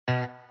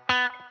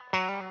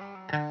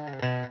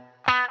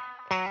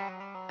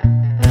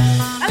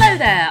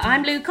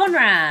I'm Lou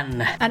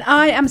Conran. And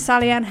I am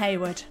Sally Ann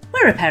Hayward.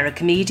 We're a pair of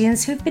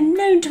comedians who've been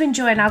known to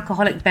enjoy an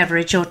alcoholic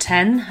beverage or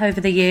 10 over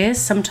the years,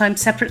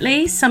 sometimes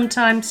separately,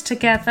 sometimes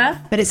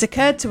together. But it's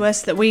occurred to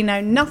us that we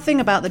know nothing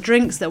about the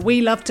drinks that we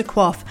love to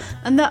quaff,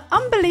 and that,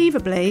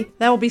 unbelievably,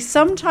 there will be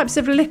some types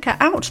of liquor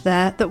out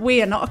there that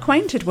we are not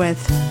acquainted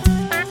with.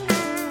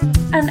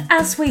 And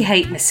as we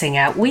hate missing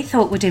out, we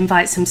thought we'd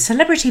invite some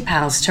celebrity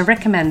pals to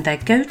recommend their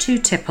go-to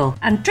tipple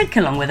and drink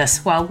along with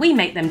us while we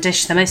make them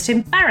dish the most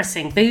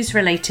embarrassing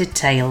booze-related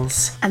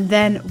tales. And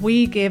then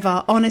we give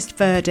our honest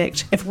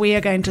verdict if we are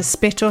going to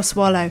spit or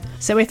swallow.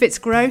 So if it's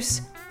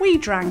gross, we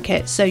drank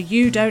it so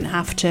you don't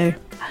have to.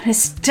 And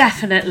it's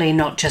definitely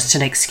not just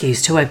an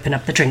excuse to open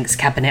up the drinks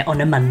cabinet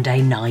on a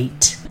Monday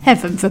night.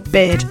 Heaven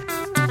forbid.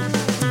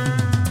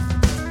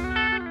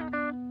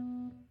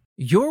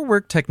 Your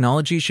work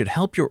technology should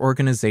help your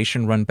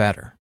organization run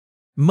better.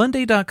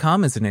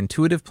 Monday.com is an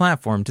intuitive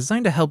platform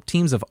designed to help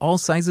teams of all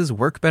sizes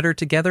work better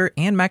together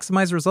and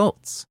maximize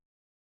results.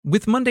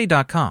 With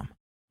Monday.com,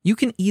 you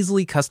can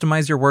easily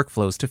customize your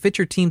workflows to fit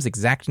your team's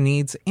exact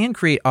needs and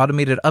create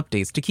automated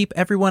updates to keep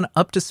everyone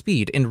up to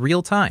speed in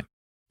real time.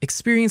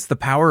 Experience the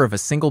power of a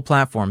single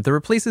platform that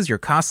replaces your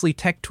costly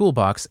tech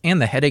toolbox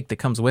and the headache that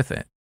comes with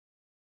it.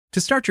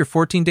 To start your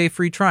 14-day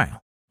free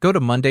trial, go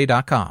to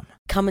Monday.com.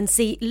 Come and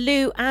see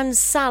Lou and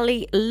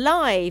Sally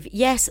live.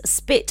 Yes,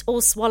 Spit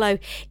or Swallow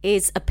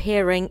is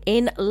appearing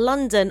in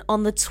London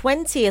on the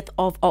 20th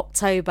of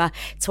October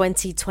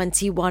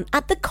 2021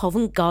 at the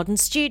Covent Garden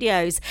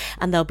Studios.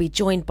 And they'll be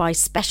joined by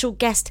special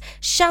guest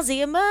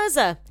Shazia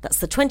Mirza. That's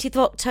the 20th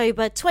of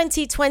October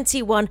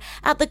 2021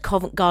 at the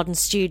Covent Garden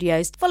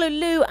Studios. Follow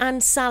Lou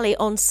and Sally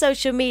on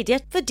social media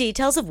for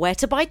details of where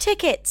to buy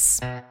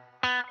tickets.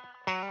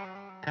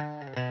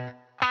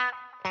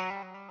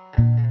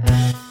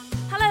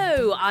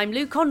 I'm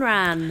Lou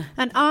Conran.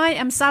 And I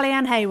am Sally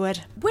Ann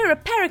Hayward. We're a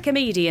pair of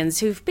comedians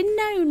who've been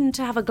known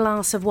to have a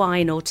glass of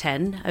wine or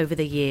 10 over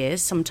the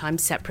years,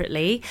 sometimes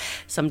separately,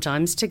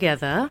 sometimes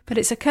together. But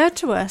it's occurred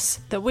to us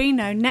that we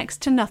know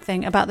next to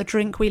nothing about the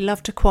drink we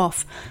love to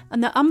quaff,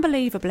 and that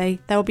unbelievably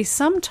there will be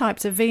some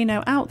types of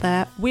vino out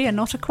there we are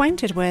not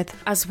acquainted with.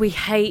 As we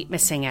hate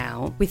missing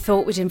out, we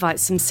thought we'd invite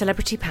some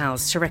celebrity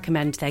pals to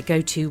recommend their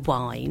go-to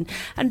wine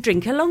and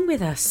drink along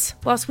with us,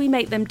 whilst we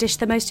make them dish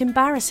the most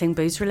embarrassing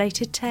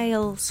booze-related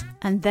tales.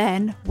 And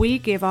then we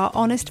give our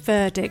honest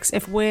verdicts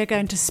if we're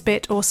going to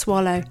spit or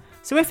swallow.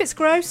 So if it's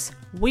gross,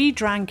 we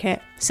drank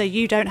it so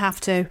you don't have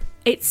to.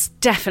 It's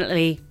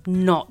definitely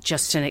not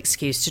just an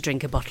excuse to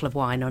drink a bottle of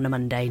wine on a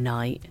Monday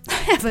night.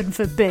 Heaven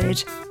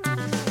forbid.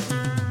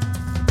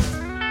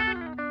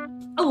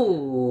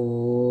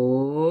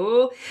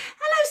 Oh,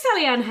 hello,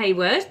 Sally Ann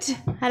Hayward.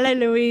 Hello,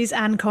 Louise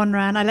Ann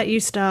Conran. I let you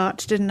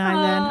start, didn't I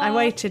then? I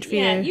waited for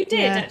you. Yeah, you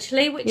did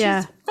actually, which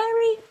is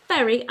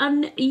very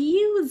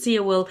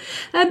unusual.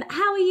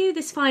 How are you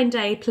this fine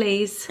day,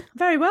 please?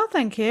 Very well,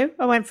 thank you.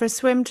 I went for a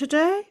swim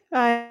today.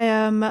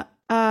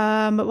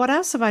 What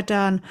else have I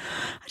done?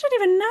 I don't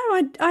even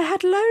know. I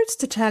had loads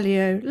to tell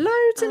you.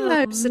 Loads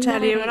to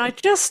tell you. And I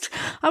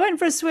went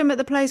for a swim at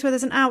the place where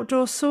there's an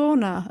outdoor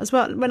sauna as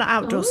well. Well, not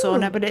outdoor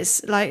sauna, but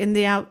it's like in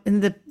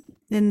the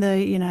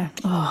you know.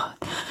 Oh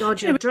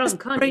God, you're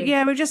drunk, aren't you?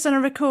 Yeah, we've just done a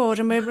record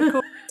and we're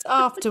recording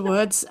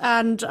afterwards,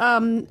 and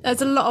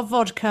there's a lot of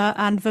vodka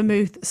and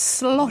vermouth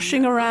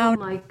sloshing around.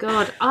 Oh my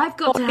God, I've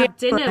got to have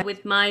dinner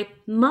with my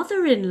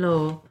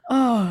mother-in-law.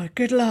 Oh,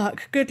 good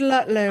luck,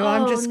 Lou.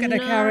 I'm just going to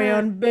carry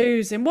on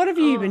boozing. What have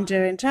you been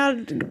doing?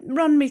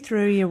 Run me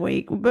through your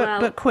week,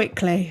 but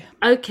quickly.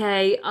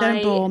 Okay,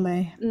 don't bore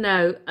me.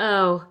 No.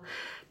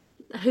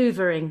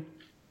 Hoovering.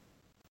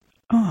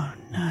 Oh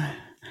no.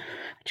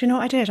 Do you know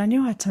what I did? I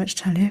knew I had so much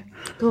to tell you.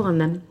 Go on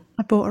then.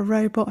 I bought a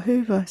robot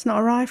Hoover. It's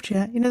not arrived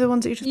yet. You know the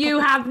ones that you just... You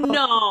have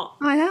not.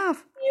 I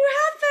have. You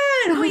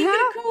haven't? What are you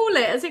going to call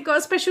it? Has it got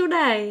a special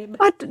name?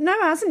 No,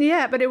 it hasn't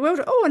yet, but it will.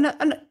 Oh,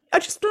 and I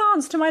just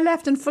glanced to my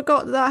left and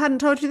forgot that I hadn't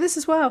told you this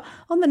as well.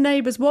 On the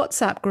neighbours'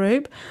 WhatsApp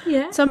group,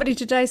 somebody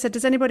today said,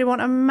 does anybody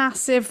want a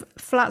massive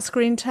flat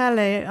screen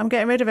telly? I'm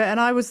getting rid of it. And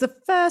I was the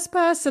first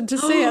person to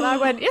see it. And I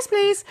went, yes,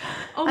 please.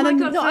 Oh, and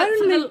my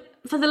God.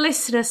 For the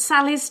listener,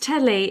 Sally's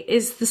telly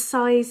is the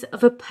size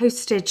of a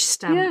postage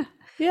stamp.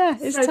 Yeah,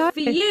 it's so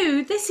tiny. For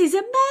you, this is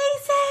amazing.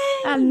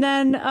 And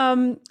then,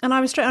 and I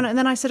was straight on it. And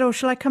then I said, oh,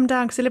 shall I come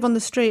down? Because I live on the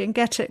street and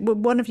get it. Will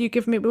one of you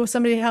will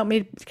somebody help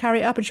me carry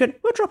it up? And she went,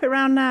 we'll drop it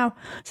round now.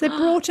 So they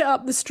brought it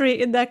up the street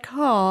in their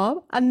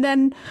car. And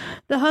then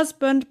the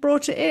husband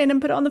brought it in and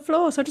put it on the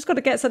floor. So I just got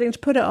to get something to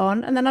put it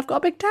on. And then I've got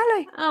a big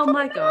telly. Oh,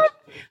 my God.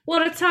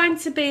 What a time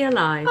to be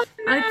alive.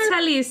 I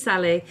tell you,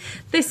 Sally,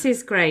 this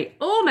is great.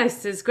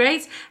 Almost as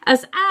great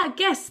as our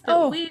guest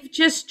that we've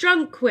just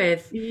drunk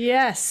with.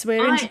 Yes,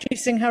 we're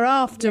introducing her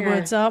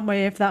afterwards, aren't we,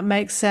 if that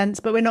makes sense?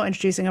 But we're not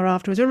introducing her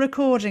afterwards. We're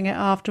recording it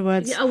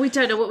afterwards. Yeah, we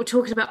don't know what we're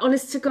talking about.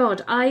 Honest to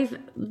God,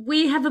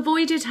 we have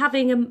avoided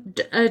having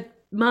a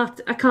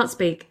I can't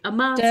speak. A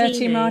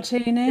martini.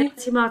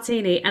 Dirty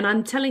martini. And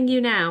I'm telling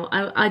you now,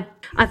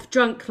 I've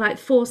drunk like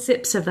 4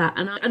 sips of that,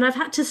 and I've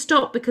had to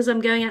stop because I'm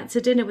going out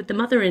to dinner with the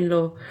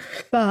mother-in-law.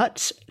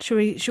 But should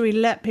we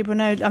let people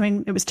know? I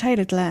mean, it was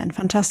Taylor Glenn,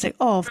 fantastic,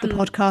 of the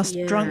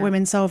podcast Drunk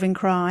Women Solving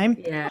Crime.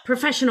 Yeah,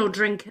 professional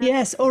drinker.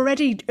 Yes,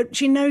 already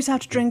she knows how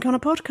to drink on a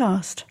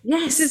podcast.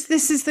 Yes,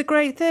 this is the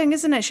great thing,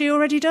 isn't it? She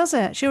already does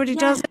it. She already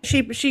does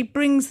it. She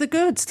brings the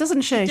goods,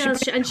 doesn't she?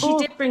 She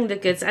did bring the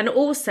goods. And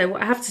also,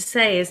 what I have to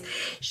say is,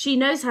 she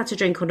knows how to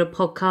drink on a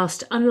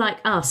podcast, unlike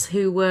us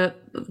who were.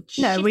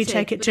 No, we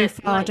take it too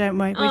far, don't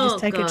we? We just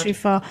take it too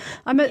far.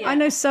 I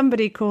know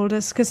somebody called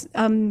us because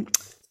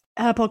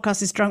her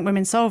podcast is Drunk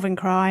Women Solving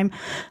Crime,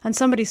 and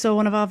somebody saw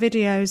one of our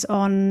videos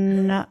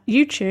on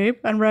YouTube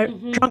and wrote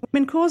Drunk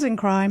Women Causing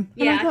Crime.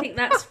 And I think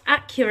that's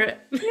accurate.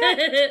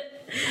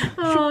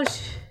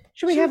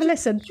 Should we have a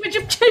listen?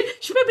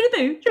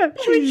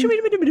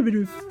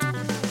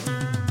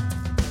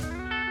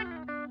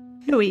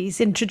 Louise,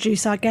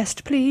 introduce our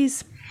guest,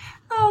 please.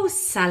 Oh,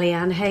 Sally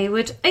Ann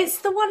Hayward. It's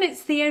the one,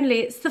 it's the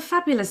only, it's the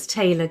fabulous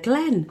Taylor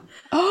Glenn.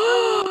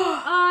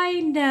 Oh,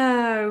 I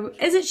know.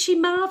 Isn't she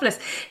marvellous?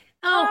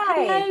 Oh,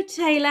 hi. Hello,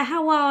 Taylor.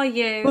 How are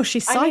you? Well,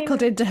 she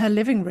cycled into her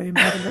living room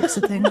by the looks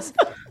of things.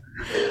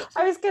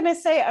 I was going to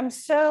say, I'm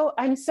so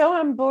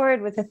on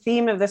board with the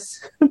theme of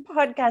this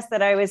podcast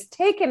that I was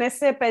taking a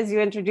sip as you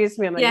introduced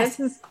me. I'm like, this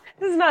is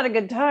not a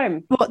good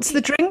time. What's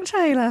the drink,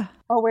 Taylor?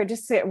 Oh, we're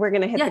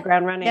going to hit the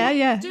ground running.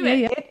 Yeah. Do it.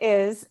 Yeah. It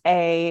is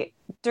a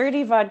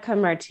dirty vodka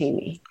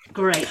martini.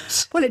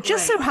 Great. Well, it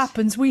just so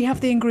happens we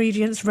have the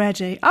ingredients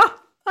ready. Oh,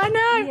 I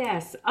know.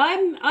 Yes,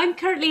 I'm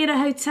currently in a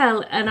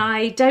hotel and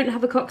I don't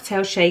have a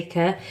cocktail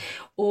shaker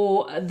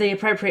or the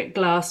appropriate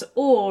glass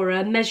or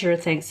a measure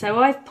of things. So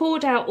I've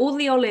poured out all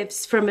the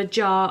olives from a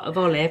jar of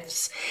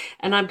olives,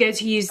 and I'm going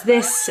to use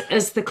this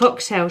as the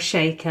cocktail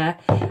shaker.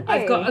 Hey.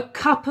 I've got a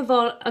cup of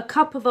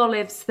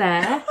olives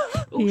there.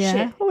 Oh,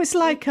 shit. Oh, it's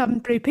like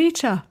Blue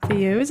Peter for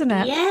you, isn't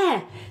it?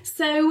 Yeah.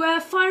 So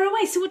fire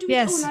away. So what do we?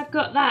 Yes. Oh, I've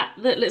got that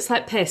looks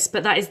like piss,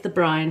 but that is the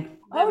brine.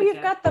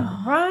 You've got the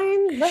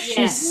brine.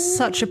 She's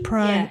such a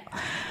pro. Yeah.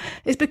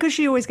 It's because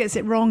she always gets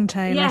it wrong,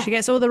 Taylor. Yeah. She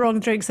gets all the wrong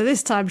drinks. So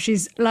this time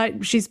she's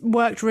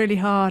worked really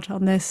hard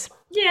on this.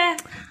 Yeah.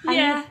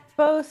 Yeah.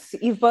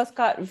 You've both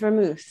got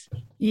vermouth.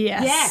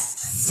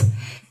 Yes.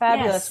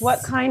 Fabulous. Yes.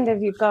 What kind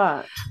have you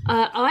got?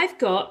 I've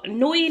got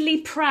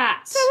Noilly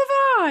Prat. So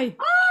have I.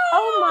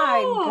 Oh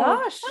my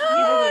gosh.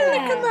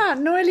 Look at that.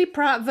 Noilly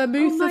Prat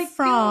Vermouth of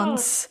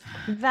France.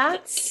 God.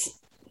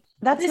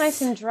 That's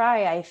nice and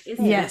dry, I think.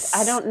 Yes.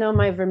 I don't know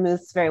my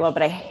vermouths very well,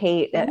 but I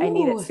hate it. I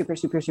need it super,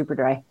 super, super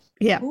dry.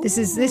 Yeah,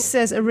 this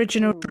says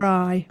original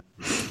dry.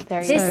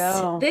 There you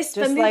go. This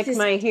just like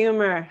my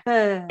humor.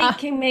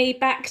 Taking me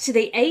back to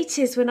the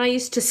 80s when I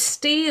used to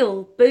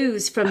steal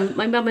booze from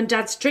my mum and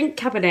dad's drink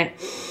cabinet.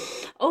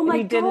 Oh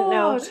my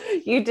God.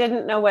 You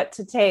didn't know what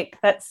to take.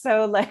 That's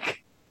so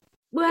like...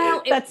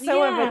 Well, that's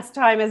so of its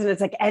time, isn't it?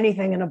 It's like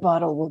anything in a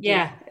bottle will do.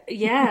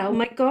 Yeah. Oh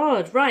my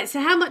God. Right. So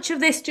how much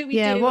of this do we do?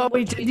 Yeah, what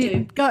we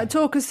do?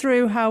 Talk us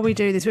through how we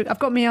do this. I've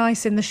got my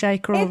ice in the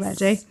shaker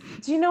already.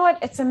 Do you know what?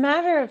 It's a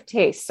matter of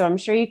taste. So I'm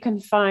sure you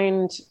can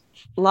find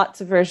lots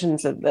of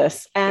versions of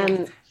this.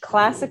 And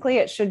classically,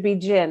 it should be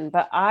gin.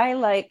 But I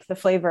like the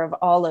flavor of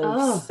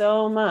olives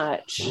so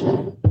much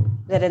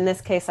that in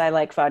this case, I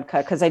like vodka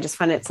because I just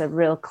find it's a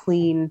real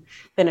clean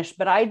finish.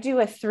 But I do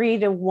a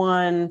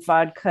 3-to-1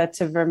 vodka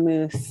to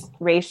vermouth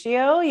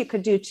ratio. You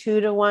could do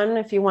 2-to-1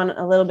 if you want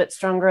a little bit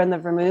stronger in the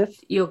vermouth.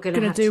 You're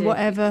going to do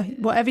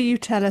whatever you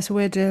tell us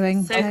we're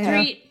doing.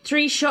 So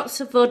three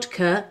shots of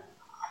vodka.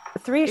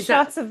 3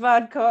 shots of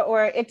vodka,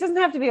 or it doesn't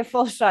have to be a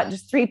full shot,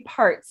 just 3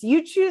 parts.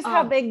 You choose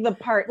how big the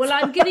parts. Well,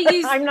 I'm going to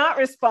use... I'm not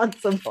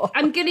responsible.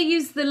 I'm going to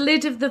use the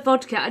lid of the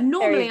vodka. And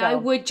normally I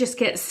would just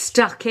get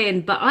stuck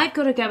in, but I've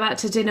got to go out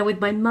to dinner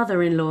with my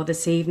mother-in-law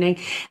this evening,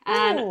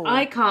 and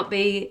I can't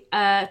be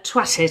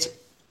twatted.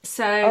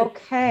 So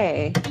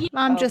okay,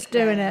 I'm just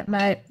doing it,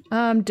 mate.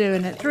 I'm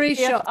doing it. 3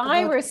 shots. If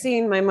I were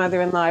seeing my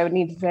mother-in-law, I would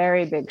need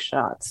very big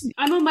shots.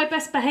 I'm on my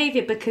best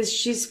behaviour because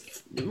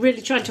she's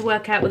really trying to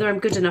work out whether I'm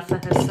good enough for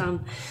her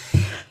son.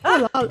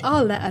 Well,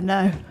 I'll let her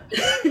know.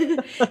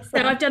 So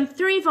I've done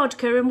 3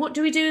 vodka, and what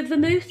do we do with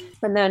vermouth?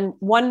 And then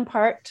 1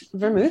 part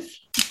vermouth.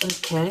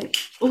 Okay.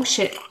 Oh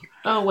shit.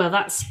 Oh well,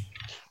 that's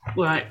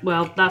right.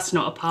 Well, that's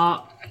not a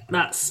part.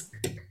 That's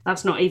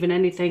not even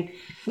anything.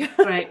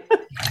 Great.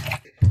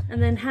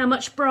 And then how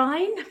much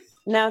brine?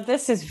 Now,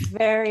 this is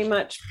very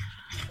much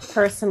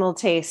personal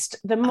taste.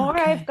 The more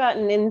I've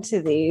gotten into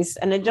these,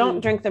 and I don't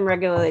drink them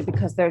regularly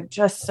because they're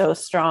just so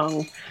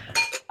strong,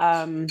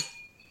 I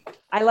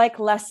like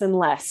less and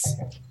less.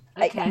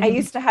 Okay. I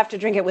used to have to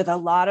drink it with a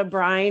lot of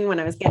brine when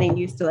I was getting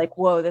used to like,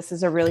 whoa, this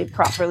is a really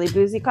properly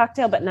boozy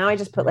cocktail. But now I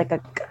just put like a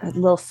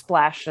little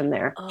splash in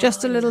there.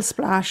 Just a little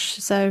splash.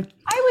 So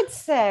I would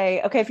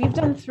say, okay, if you've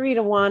done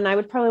 3-to-1, I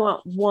would probably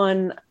want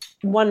 1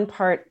 1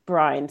 part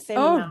brine. Same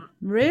Oh, amount.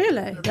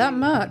 really? That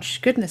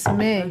much? Goodness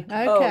me. Okay.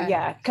 Oh,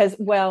 yeah. Because,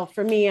 well,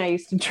 for me, I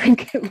used to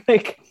drink it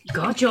like,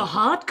 God, you're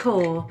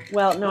hardcore.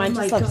 well, no, I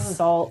my just love God.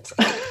 salt.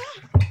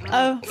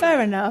 Oh,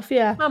 fair enough.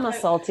 Yeah. I'm a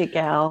salty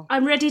gal.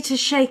 I'm ready to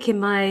shake in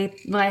my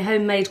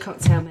homemade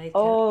cocktail maker.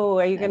 Oh,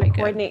 are you going to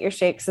coordinate your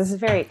shakes? This is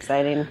very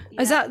exciting.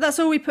 Is that's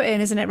all we put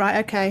in, isn't it? Right.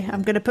 Okay.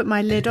 I'm going to put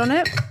my lid on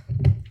it.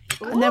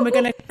 And then we're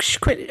going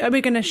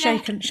to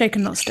shake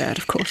and not stirred,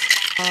 of course.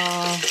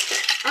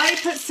 I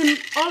put some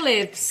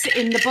olives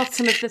in the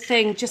bottom of the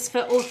thing just for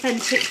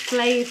authentic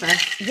flavour.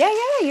 Yeah,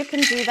 you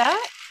can do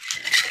that.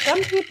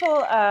 Some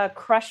people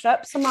crush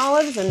up some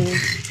olives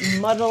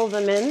and muddle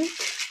them in.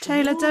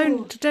 Taylor,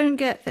 don't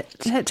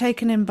get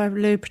taken in by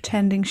Lou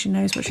pretending she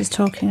knows what she's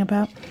talking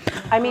about.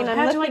 I mean, I'm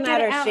How do I looking get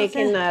at it her out of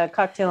shaking the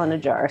cocktail in a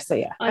jar. So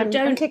yeah, I'm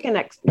taking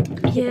next.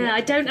 Yeah,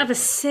 I don't have a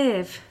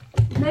sieve.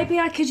 Maybe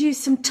I could use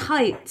some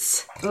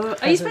tights.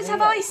 Are you supposed to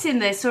have ice in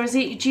this, or do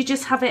you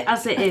just have it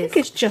as it I is?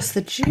 think it's just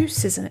the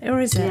juice, isn't it?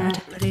 Or is it? I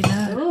don't really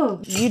know. Oh,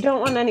 You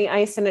don't want any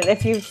ice in it.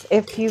 If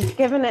you've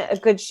given it a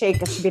good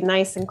shake, it should be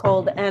nice and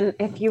cold. And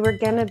if you were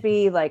gonna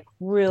be like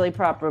really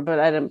proper, but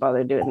I didn't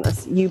bother doing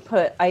this, you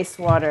put ice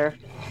water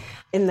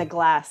in the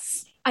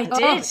glass. I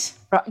did.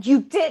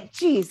 You did?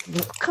 Jeez,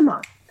 come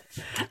on.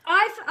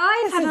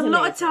 I've had a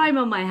lot of time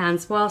on my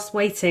hands whilst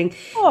waiting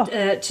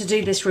to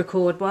do this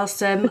record, whilst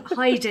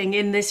hiding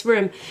in this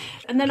room,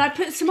 and then I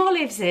put some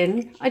olives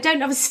in. I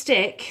don't have a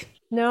stick.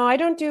 No, I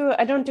don't do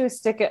a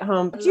stick at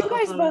home. But you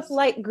guys both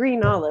like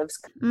green olives.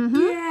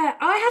 Yeah,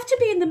 I have to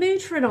be in the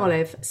mood for an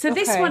olive. So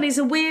this Okay. one is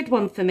a weird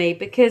one for me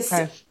because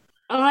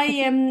I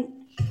am,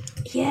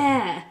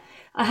 I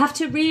have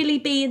to really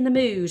be in the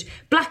mood.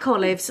 Black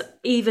olives,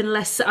 even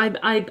less.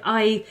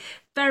 I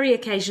very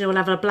occasionally will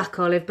have a black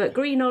olive, but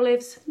green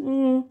olives.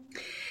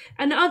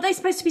 And are they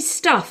supposed to be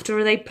stuffed or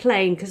are they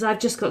plain? Because I've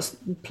just got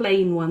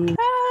plain ones.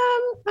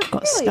 I've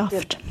got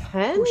stuffed.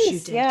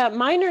 Depends. Yeah,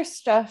 mine are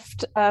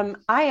stuffed.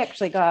 I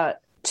actually got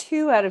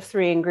 2 out of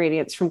 3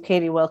 ingredients from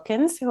Katie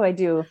Wilkins, who I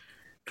do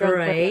drunk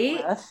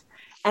Great. with.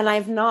 And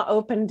I've not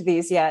opened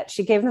these yet.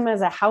 She gave them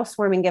as a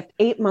housewarming gift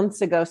 8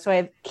 months ago. So I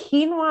have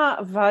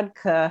quinoa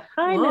vodka,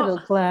 high What? middle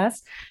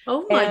class.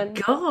 Oh my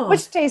and- God.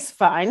 Which tastes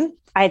fine.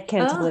 I had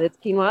canceled it. It's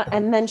quinoa.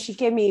 And then she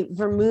gave me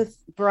vermouth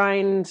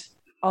brined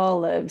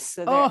olives.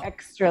 So they're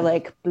extra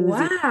like boozy.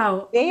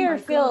 Wow. They Oh are my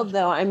filled, God.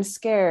 though, I'm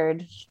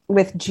scared,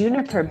 with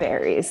juniper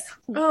berries.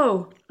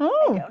 Oh, I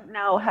don't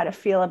know how to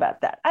feel about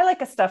that. I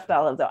like a stuffed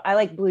olive, though. I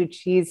like blue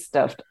cheese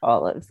stuffed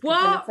olives. 'Cause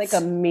then What? It's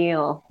like a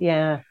meal.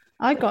 Yeah.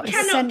 I got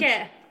essential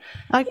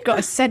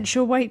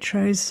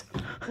Waitrose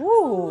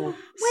Ooh.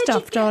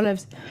 stuffed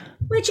olives.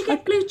 where'd you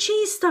get blue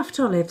cheese stuffed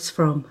olives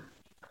from?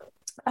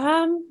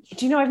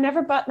 Do you know, I've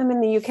never bought them in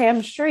the UK.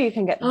 I'm sure you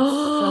can get them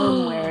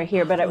somewhere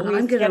here, but we I'm used to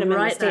gonna get them in the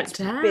write that States.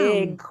 down.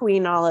 Big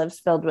queen olives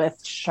filled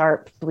with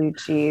sharp blue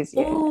cheese.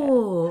 Yeah.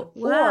 Oh,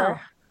 wow.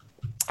 Or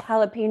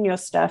jalapeno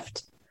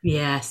stuffed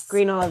Yes.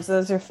 green olives.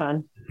 Those are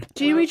fun.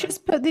 Do we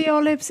just put the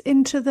olives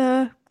into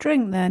the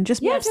drink then?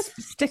 Just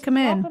stick them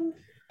in.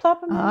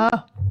 Plop them in.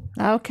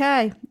 Oh,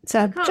 okay.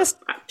 So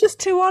just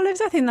 2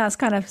 olives. I think that's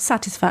kind of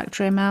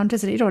satisfactory amount,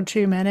 isn't it? You don't want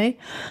too many.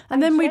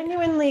 And then we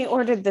Genuinely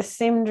ordered the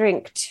same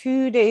drink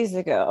 2 days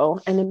ago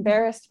and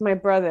embarrassed my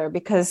brother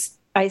because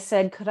I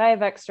said, could I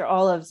have extra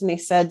olives? And he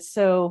said,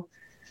 so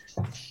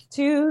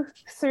 2,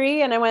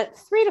 3. And I went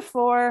 3 to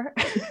 4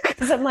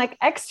 because I'm like,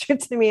 extra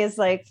to me is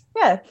like,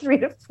 3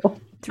 to 4.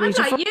 I'm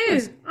like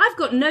you. I've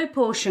got no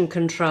portion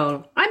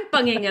control. I'm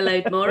bunging a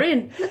load more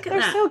in. Look at They're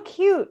that. so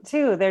cute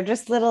too. They're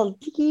just little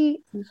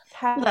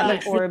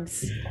looks-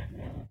 orbs.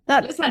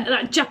 Looks like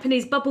that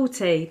Japanese bubble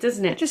tea,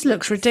 doesn't it? just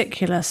looks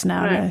ridiculous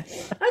now. Right.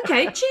 Lou.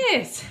 Okay,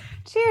 cheers.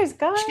 Cheers,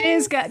 guys.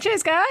 Cheers,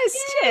 cheers, guys.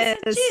 Cheers.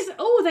 Cheers.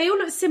 Oh, they all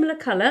look similar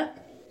colour.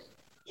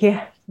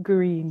 Yeah,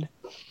 green.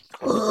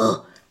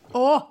 Oh,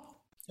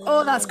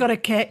 that's got a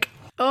kick.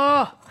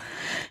 Oh,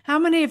 how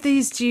many of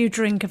these do you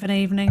drink of an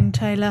evening,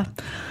 Taylor?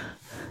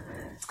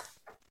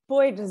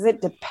 Boy, does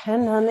it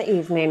depend on the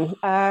evening.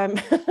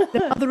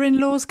 The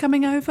mother-in-law's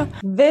coming over.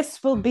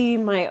 This will be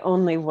my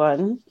only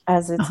one,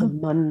 as it's a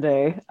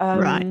Monday.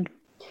 Right.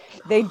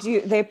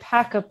 They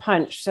pack a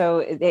punch, so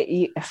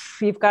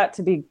you've got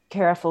to be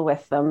careful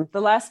with them.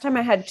 The last time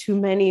I had too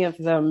many of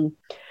them,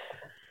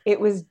 it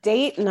was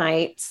date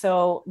night.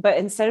 So, but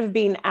instead of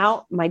being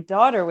out, my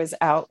daughter was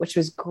out, which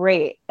was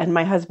great. And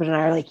my husband and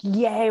I are like,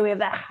 yay, we have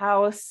that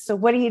house. So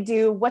what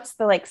do? What's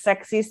the like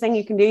sexiest thing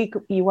you can do?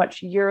 You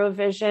watch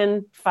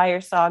Eurovision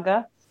Fire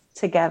Saga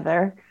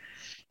together.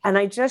 And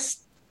I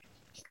just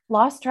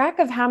lost track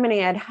of how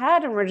many I'd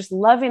had, and we're just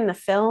loving the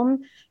film.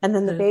 And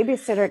then the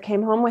babysitter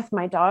came home with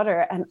my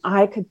daughter and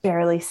I could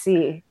barely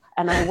see.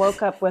 And I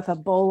woke up with a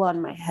bowl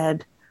on my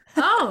head.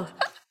 Oh,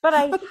 But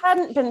I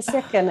hadn't been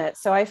sick in it,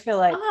 so I feel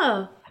like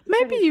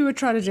Maybe you were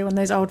trying to do one of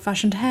those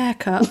old-fashioned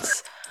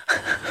haircuts.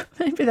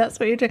 Maybe that's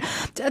what you do.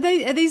 Are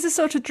these the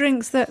sort of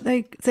drinks that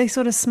they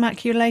sort of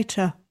smack you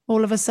later?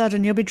 All of a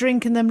sudden, you'll be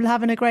drinking them,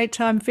 having a great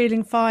time,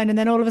 feeling fine, and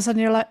then all of a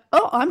sudden you're like,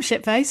 oh, I'm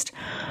shit-faced.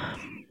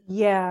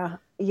 yeah,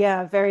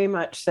 Yeah, very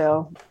much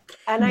so.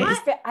 And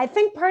I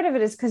think part of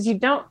it is because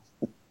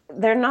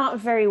they're not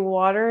very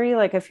watery.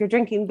 Like if you're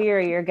drinking beer,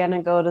 you're going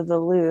to go to the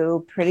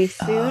loo pretty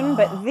soon.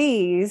 But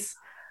these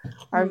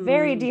are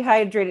very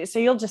dehydrated. So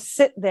you'll just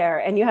sit there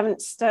and you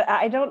haven't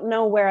I don't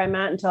know where I'm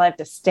at until I have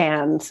to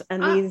stand.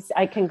 And these,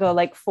 I can go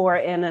like 4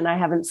 in and I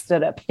haven't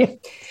stood up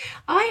yet.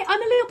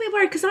 I'm a little bit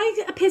worried because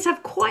I appear to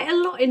have quite a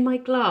lot in my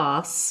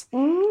glass.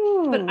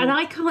 And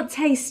I can't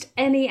taste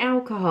any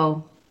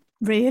alcohol.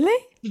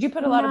 Really? Did you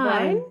put a lot of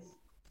brine? No,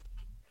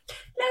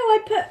 I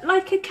put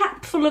like a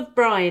capful of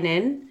brine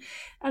in.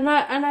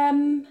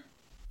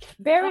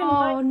 Bear in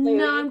mind, Lou,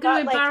 no, I'm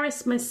going to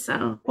embarrass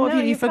myself. What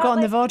have you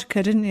forgotten the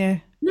vodka, didn't you?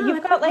 No,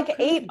 You've got like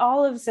 8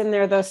 olives in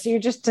there, though, so you're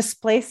just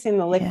displacing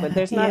the liquid.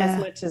 There's not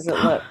as much as it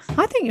looks.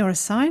 I think you're a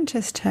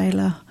scientist,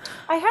 Taylor.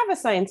 I have a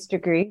science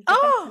degree.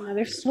 That's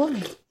another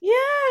story. Yeah,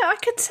 I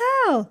could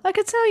tell.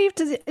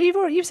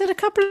 You've said a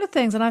couple of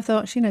things, and I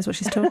thought she knows what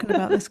she's talking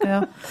about. This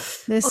girl,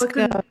 I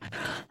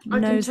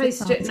can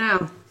taste it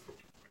now.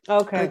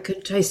 Okay. I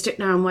can taste it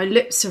now. My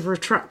lips have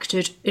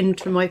retracted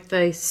into my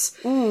face.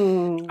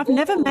 I've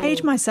never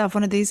made myself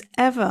one of these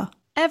ever.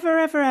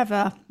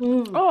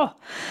 Oh,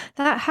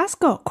 that has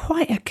got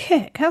quite a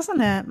kick,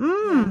 hasn't it?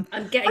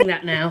 I'm getting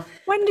that now.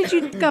 When did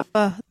you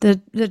discover the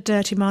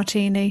dirty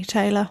martini,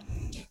 Taylor?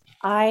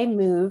 I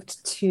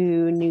moved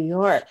to New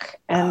York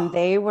and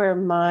they were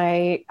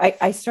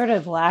I sort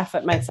of laugh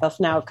at myself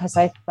now because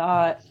I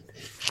thought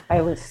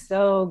I was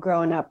so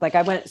grown up. Like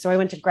I went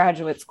to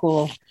graduate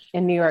school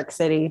in New York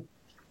City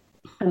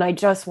and I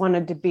just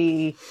wanted to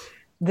be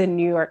the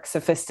New York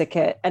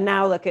sophisticate. And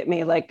now look at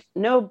me, like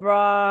no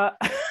bra,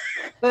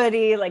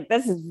 hoodie, like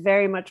this is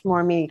very much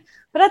more me.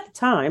 But at the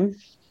time,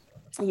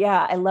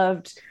 yeah, I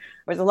was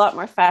a lot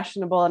more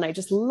fashionable and I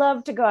just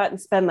loved to go out and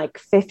spend like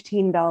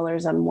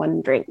 $15 on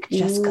one drink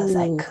just because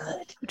I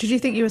could. Did you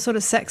think you were sort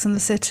of Sex and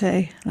the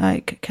City,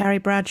 like Carrie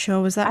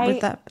Bradshaw? Was that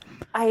with that?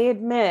 I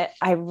admit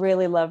I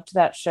really loved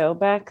that show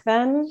back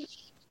then.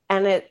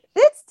 And it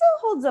still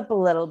holds up a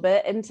little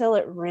bit until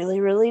it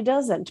really, really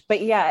doesn't. But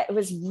yeah, it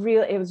was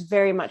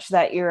very much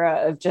that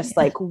era of just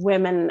like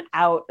women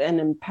out and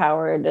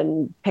empowered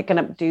and picking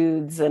up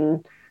dudes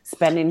and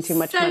spending too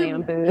much money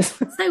on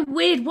booze. It's so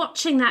weird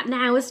watching that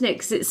now, isn't it?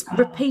 Because it's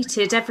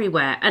repeated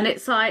everywhere. And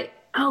it's like,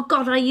 oh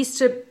God,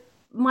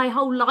 my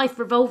whole life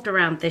revolved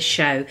around this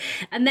show.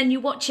 And then you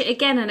watch it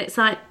again and it's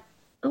like,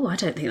 oh, I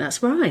don't think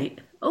that's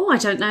right. Oh, I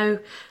don't know.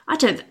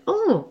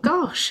 Oh,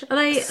 gosh. Are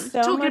they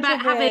talking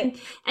about having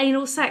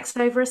anal sex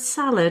over a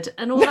salad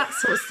and all that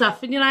sort of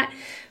stuff? And you're like,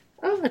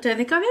 oh, I don't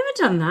think I've ever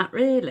done that,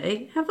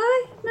 really. Have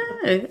I? No.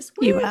 It's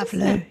weird, you have,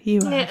 Lou.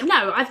 You have.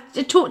 No,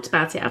 I've talked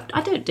about it.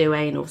 I don't do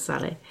anal,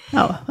 Sally.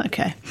 Oh,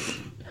 okay.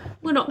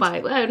 Well, not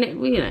by, by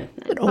accident.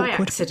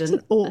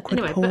 An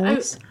awkward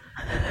pause.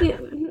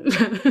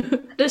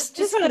 Just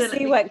want to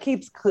see what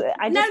keeps.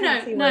 I just want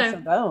to see where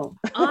it's going.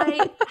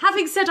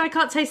 Having said I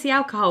can't taste the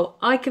alcohol,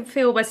 I can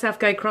feel myself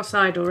going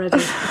cross-eyed already.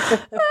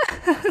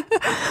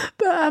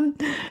 But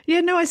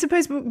I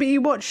suppose. But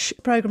you watch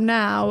the program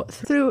now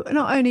through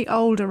not only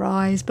older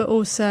eyes, but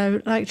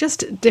also like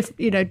just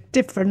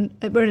different.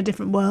 We're in a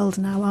different world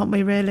now, aren't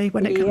we? Really,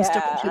 when it comes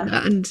to watching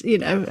that, and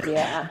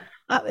Yeah.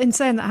 In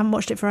saying that, I haven't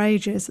watched it for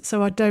ages,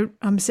 so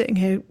I'm sitting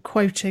here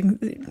quoting.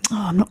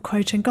 Oh, I'm not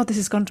quoting. God, this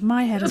has gone to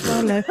my head as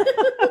well, Lou.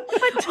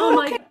 Oh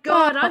my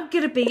God, I'm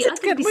gonna be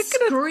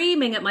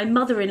screaming at my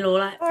mother-in-law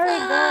like,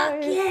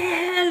 fuck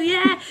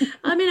yeah.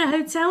 I'm in a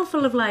hotel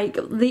full of like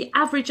the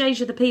average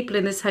age of the people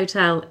in this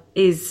hotel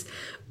is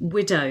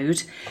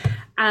widowed,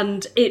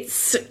 and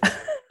it's.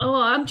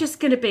 I'm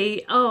going to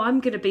be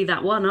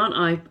that one, aren't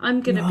I?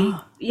 I'm going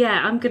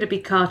to be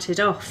carted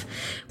off.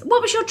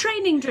 What was your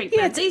training drink?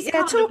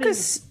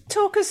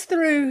 Talk us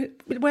through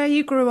where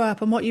you grew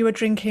up and what you were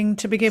drinking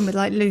to begin with.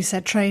 Like Lou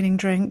said, training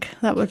drink.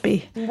 That would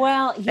be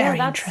very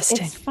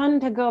interesting. It's fun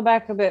to go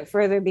back a bit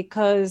further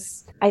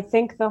because I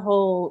think the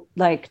whole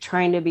like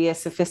trying to be a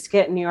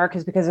sophisticate in New York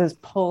is because it was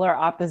polar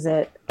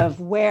opposite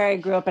of where I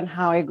grew up and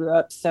how I grew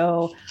up.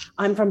 So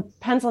I'm from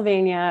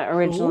Pennsylvania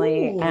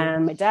originally,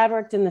 and my dad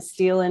worked in the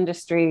steel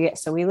industry.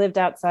 So we lived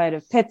outside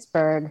of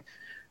Pittsburgh,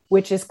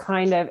 which is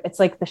it's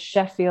like the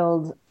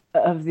Sheffield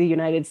of the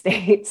United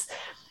States.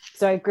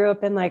 So I grew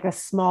up in like a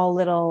small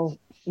little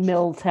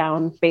mill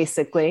town,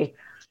 basically.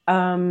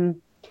 So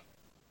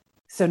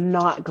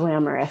not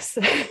glamorous,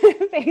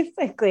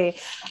 basically.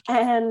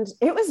 And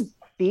it was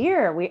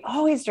beer. We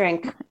always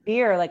drank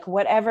beer, like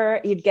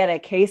whatever you'd get a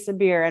case of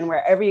beer and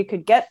wherever you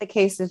could get the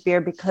case of beer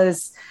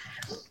because,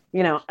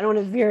 I don't want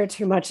to veer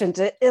too much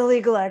into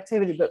illegal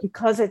activity, but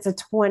because it's a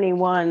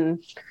 21,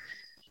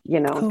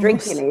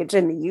 drinking age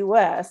in the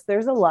US,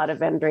 there's a lot of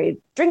underage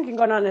drinking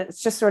going on. And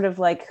it's just sort of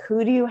like,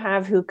 who do you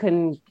have who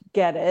can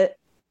get it?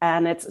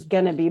 And it's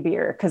going to be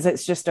beer because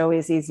it's just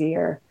always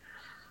easier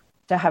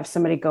to have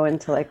somebody go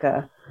into like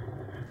a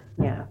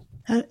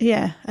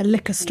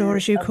liquor store,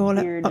 as you call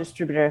it. Beer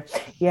distributor.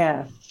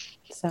 Yeah.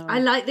 So I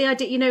like the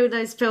idea, you know,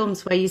 those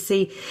films where you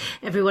see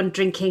everyone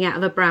drinking out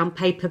of a brown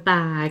paper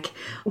bag.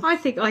 I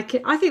think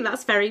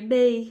that's very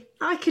me.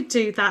 I could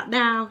do that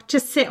now.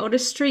 Just sit on a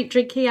street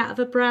drinking out of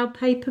a brown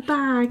paper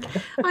bag.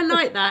 I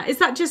like that. Is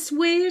that just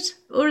weird?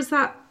 Or is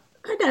that,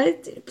 I know,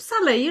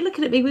 Sally, you're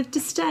looking at me with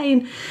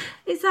disdain.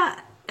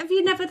 Have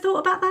you never thought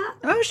about that?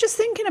 I was just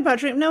thinking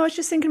about I was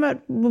just thinking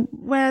about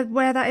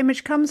where that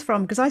image comes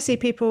from, because I see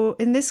people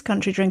in this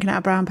country drinking out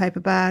of brown paper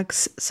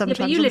bags sometimes.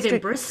 Yeah, but you live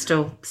in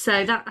Bristol,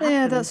 so that happens.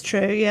 Yeah, that's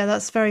true. Yeah,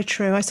 that's very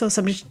true. I saw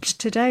somebody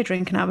today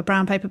drinking out of a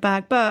brown paper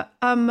bag, but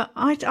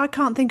I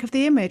can't think of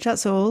the image.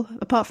 That's all.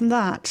 Apart from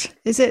that,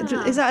 is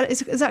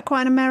that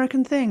quite an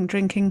American thing,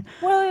 drinking?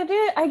 Well, it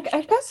is.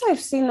 I guess I've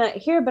seen that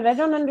here, but I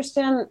don't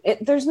understand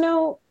it. There's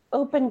no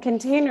open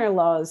container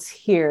laws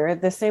here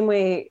the same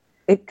way.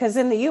 Because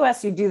in the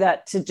US, you do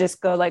that to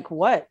just go like,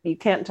 what? You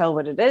can't tell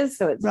what it is,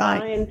 so it's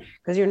fine.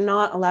 Because you're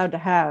not allowed to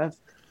have,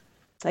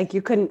 like,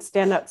 you couldn't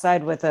stand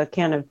outside with a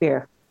can of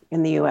beer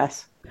in the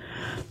US.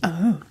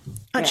 Oh.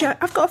 Actually,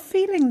 I've got a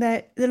feeling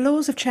that the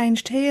laws have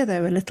changed here,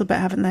 though, a little bit,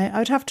 haven't they? I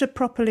would have to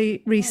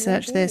properly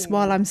research this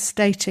while I'm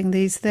stating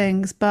these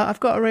things, but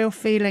I've got a real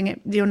feeling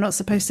you're not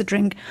supposed to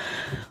drink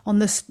on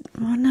this.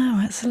 Oh,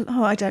 no,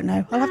 I don't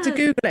know. I'll have to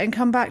Google it and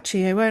come back to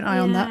you, won't I,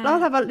 on that? I'll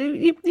have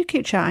you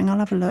keep chatting, I'll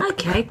have a look.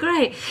 Okay,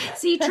 great.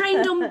 So you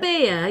trained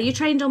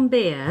on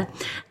beer,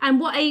 and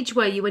what age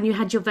were you when you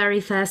had your very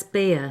first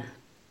beer?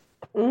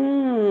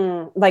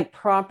 Like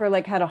proper,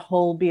 like had a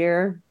whole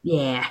beer?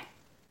 Yeah.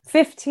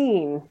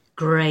 15.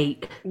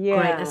 Great. Yeah.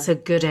 Great. That's a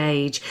good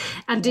age.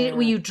 And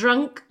were you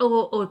drunk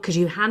or could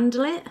you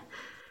handle it?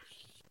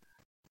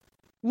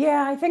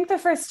 Yeah, I think the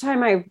first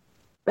time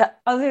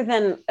other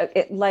than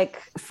it, like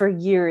for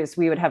years,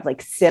 we would have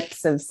like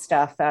sips of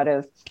stuff out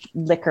of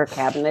liquor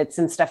cabinets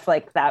and stuff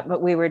like that.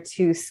 But we were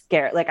too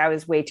scared. Like I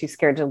was way too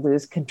scared to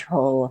lose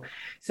control.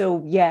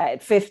 So yeah,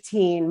 at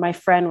 15, my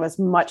friend was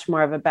much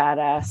more of a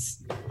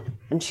badass.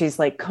 And she's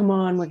like, come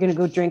on, we're going to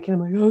go drinking.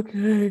 I'm like,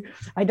 okay.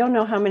 I don't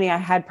know how many I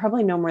had,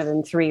 probably no more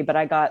than 3, but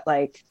I got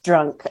like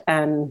drunk,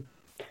 and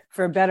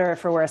for better or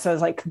for worse, I was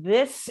like,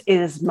 this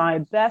is my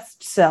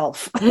best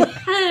self.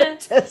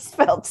 It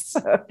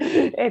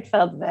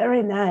felt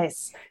very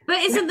nice. But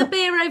isn't the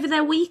beer over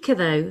there weaker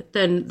though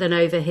than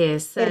over here?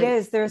 So, it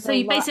is.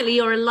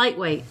 You're a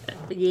lightweight.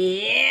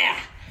 Yeah.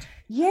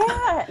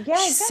 Yeah.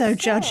 She's so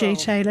judgy,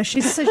 Taylor.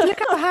 She's so, look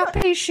how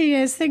happy she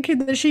is, thinking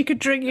that she could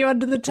drink you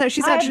under the toe.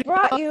 I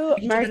brought you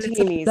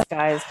martinis,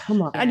 guys.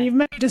 Come on. And you've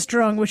made us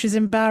drunk, which is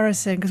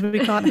embarrassing because we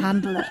can't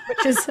handle it.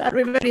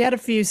 We've only had a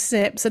few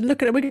sips, and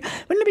look at it. Wouldn't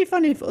it be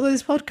funny if all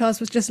this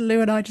podcast was just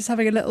Lou and I just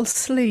having a little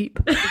sleep?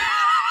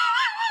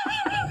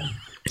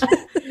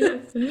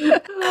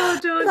 Oh,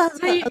 God.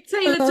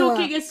 Taylor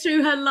talking us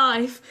through her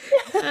life.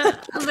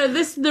 And then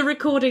the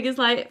recording is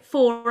like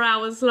 4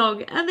 hours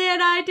long. And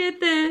then I did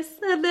this.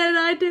 And then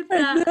I did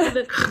that. And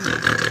then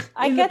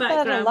I get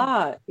that a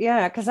lot.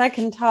 Yeah, because I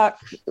can talk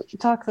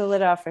the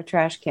lid off a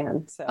trash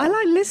can. So I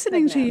like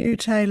listening to you,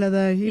 Taylor,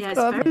 though. You've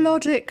got a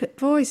melodic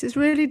voice. It's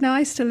really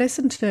nice to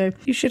listen to.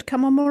 You should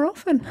come on more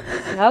often.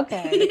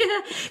 Okay.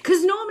 Yeah,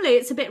 because normally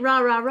it's a bit rah,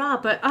 rah, rah.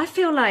 But I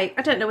feel like,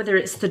 I don't know whether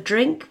it's the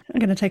drink. I'm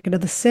going to take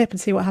another sip and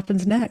see what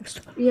happens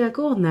next. Yeah,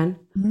 go on then.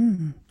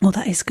 Well,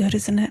 that is good,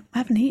 isn't it? I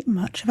haven't eaten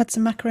much. I've had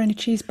some macaroni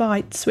cheese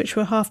bites, which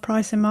were half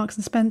price in Marks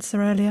and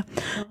Spencer earlier.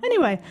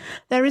 Anyway,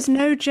 there is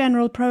no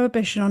general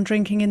prohibition on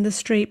drinking in the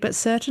street, but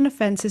certain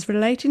offences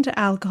relating to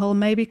alcohol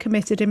may be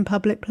committed in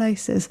public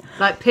places.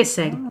 Like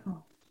pissing.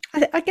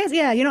 I guess,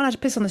 yeah, you're not allowed to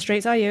piss on the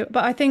streets, are you?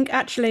 But I think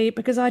actually,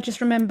 because I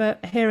just remember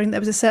hearing there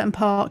was a certain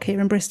park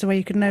here in Bristol where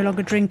you could no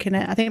longer drink in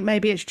it. I think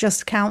maybe it's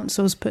just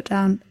councils put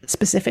down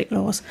specific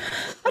laws.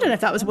 I don't know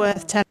if that was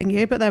worth telling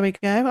you, but there we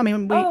go. I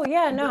mean,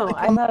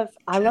 I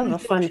love a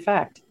fun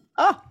fact.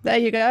 Oh, there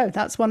you go.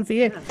 That's one for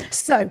you.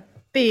 So,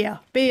 beer.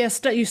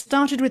 You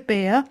started with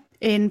beer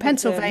in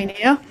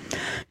Pennsylvania,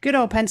 good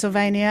old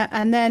Pennsylvania,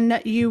 and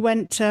then you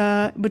went.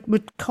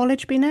 Would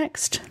college be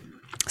next?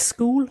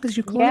 School, as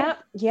you call it?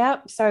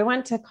 Yeah. So I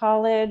went to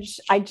college.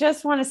 I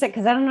just want to say,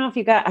 because I don't know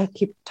if I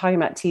keep talking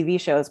about TV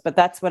shows, but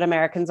that's what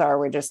Americans are.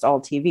 We're just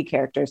all TV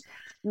characters.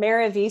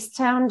 Mare of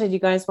Easttown. Did you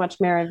guys watch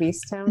Mare of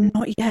Easttown?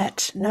 Not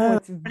yet. No,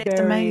 it's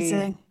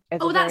amazing.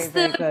 That's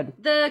very good.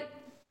 It's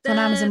on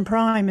Amazon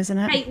Prime, isn't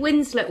it? Kate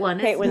Winslet one.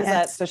 Kate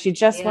Winslet. So she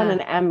just won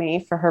an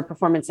Emmy for her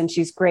performance, and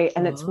she's great.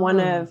 And it's one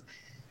of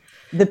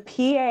the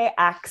PA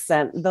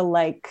accent,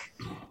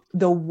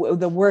 the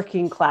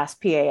working class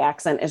PA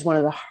accent is one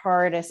of the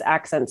hardest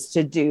accents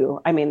to do.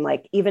 I mean,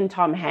 like even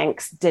Tom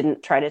Hanks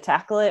didn't try to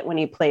tackle it when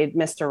he played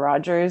Mr.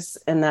 Rogers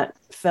in that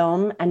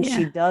film, and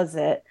she does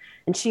it.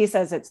 And she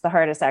says it's the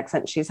hardest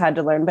accent she's had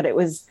to learn, but it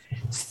was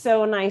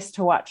so nice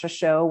to watch a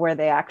show where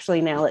they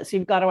actually nail it. So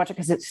you've got to watch it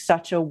because it's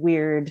such a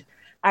weird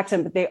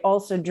accent, but they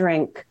also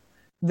drink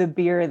the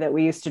beer that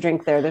we used to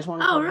drink there. There's one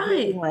called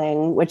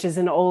Yingling, which is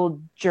an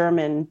old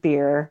German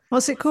beer.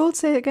 What's it called?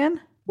 Say it again.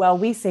 Well,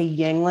 we say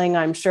Yingling.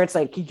 I'm sure it's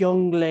like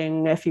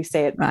Jungling if you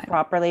say it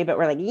properly, but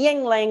we're like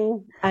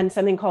Yingling, and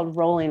something called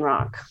Rolling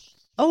Rock.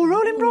 Oh,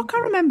 Rolling Rock. I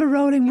remember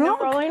Rolling Rock.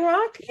 Rolling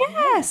Rock?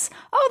 Yes.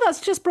 Oh, that's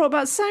just brought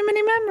back so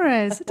many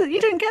memories. You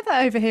don't get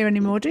that over here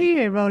anymore, do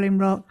you, Rolling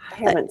Rock? I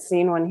haven't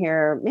seen one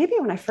here. Maybe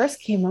when I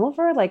first came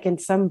over, like in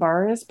some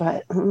bars,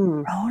 but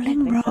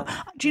Rolling Rock.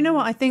 Do you know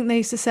what? I think they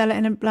used to sell it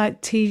in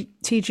like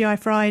TGI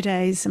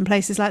Fridays and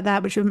places like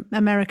that, which are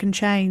American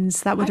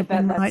chains. That would have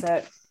been right.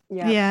 That's it.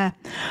 Yeah. Yeah.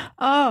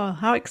 Oh,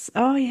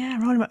 oh yeah,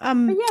 Rolling Rock. But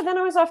yeah, then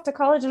I was off to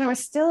college and I was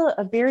still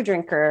a beer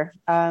drinker.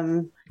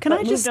 Can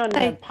I just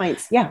say,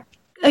 pints? Yeah.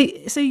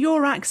 So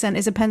your accent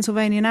is a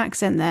Pennsylvanian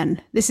accent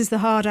then? This is the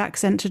hard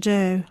accent to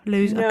do.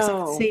 Lou, No. I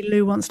can see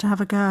Lou wants to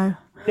have a go.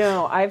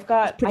 No, I've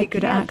got pretty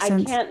good at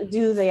accents. I can't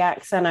do the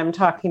accent I'm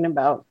talking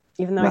about,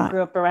 even though I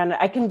grew up around it.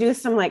 I can do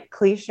some like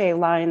cliche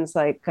lines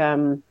like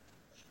so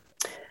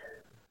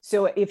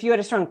if you had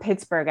a strong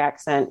Pittsburgh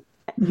accent,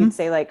 you'd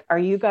say like, "Are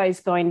you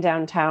guys going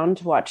downtown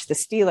to watch the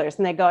Steelers?"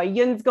 And they go,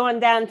 "Yun's going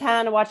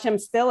downtown to watch them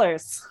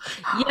Stillers."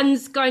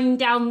 Yun's going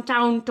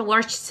downtown to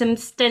watch some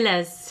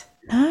Stillers.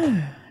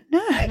 No.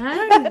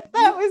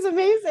 That was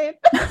amazing.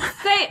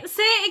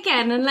 Say it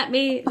again and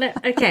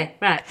okay,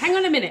 right. Hang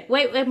on a minute.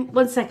 Wait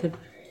 1 second.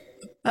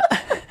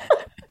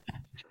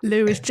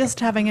 Lou is just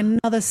having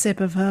another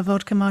sip of her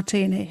vodka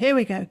martini. Here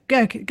we go.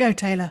 Go,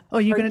 Taylor. Or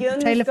you going to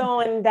Taylor?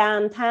 Going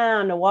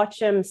downtown to watch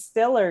them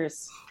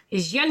Stillers.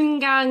 Is Yun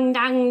going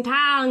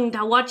downtown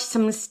to watch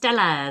some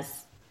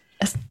Stillers?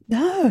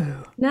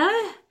 No.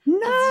 No?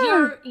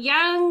 No.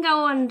 You're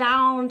going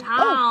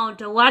downtown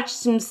to watch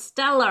some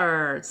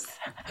Stillers.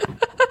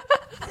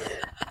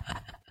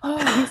 Oh,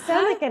 you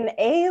sound like an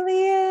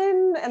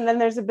alien, and then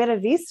there's a bit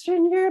of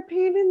Eastern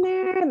European in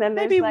there, and then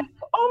there's like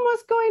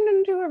almost going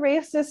into a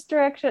racist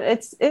direction.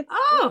 It's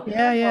oh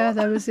yeah.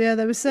 There was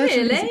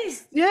certainly really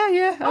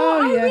yeah. Oh,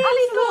 I yeah. really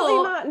Absolutely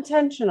thought not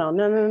intentional.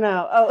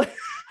 No. Oh,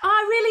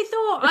 I really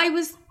thought I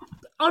was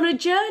on a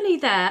journey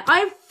there.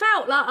 I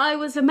felt like I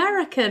was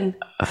American.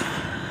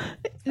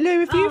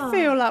 Lou, if you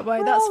feel that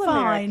way, that's all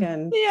fine.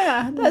 American.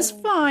 Yeah, that's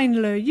fine,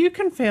 Lou. You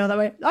can feel that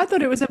way. I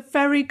thought it was a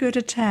very good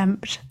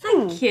attempt.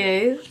 Thank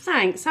you.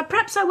 Thanks.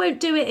 Perhaps I won't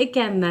do it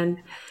again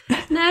then.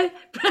 No?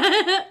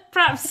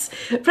 perhaps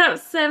Taylor,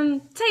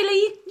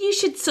 you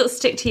should sort of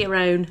stick to your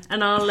own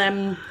and I'll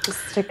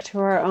just stick to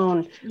our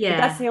own. Yeah. But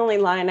that's the only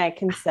line I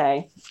can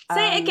say.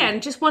 Say it again,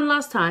 just one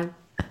last time.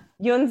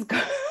 Yun's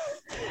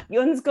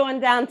going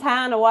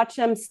downtown to watch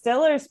them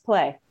Stillers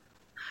play.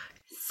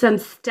 Some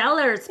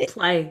Stellars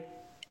play.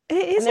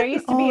 It is. And there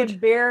used to be a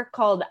beer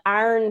called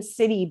Iron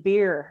City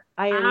Beer.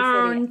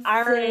 Iron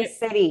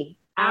City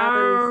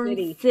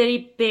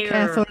beer.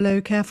 Careful,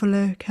 Lou.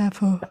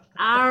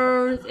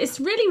 Iron. It's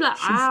really like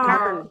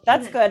iron.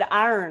 That's good.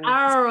 Iron.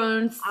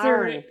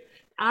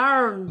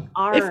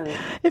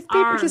 If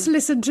people just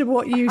listen to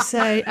what you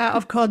say out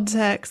of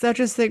context, they'll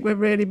just think we're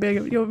really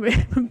big. You're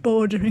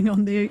bordering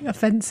on the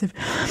offensive.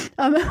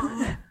 No,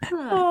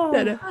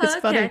 it's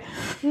funny.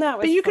 No,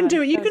 but you can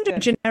do it. You can do a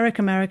generic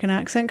American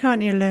accent,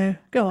 can't you, Lou?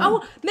 Go on.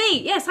 Oh,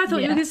 me? Yes, I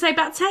thought you were going to say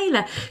about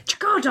Taylor.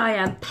 God, I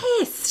am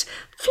pissed.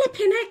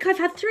 Flipping heck, I've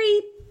had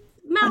 3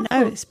 mouthfuls.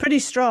 I know, it's pretty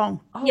strong.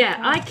 Yeah,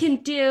 I can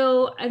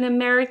do an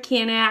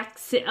American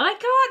accent. I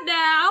can't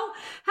now.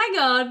 Hang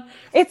on.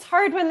 It's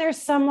hard when there's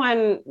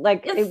someone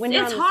like when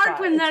it's hard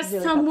when there's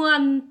really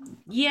someone. Tough.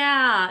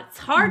 Yeah, it's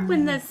hard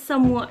when there's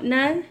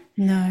someone.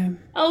 No.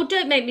 Oh,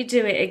 don't make me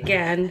do it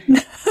again.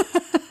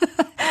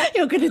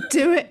 You're going to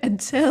do it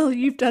until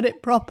you've done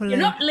it properly. You're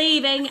not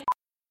leaving.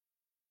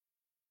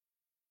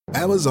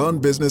 Amazon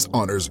Business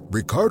honors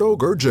Ricardo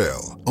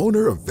Gurgel,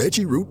 owner of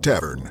Veggie Root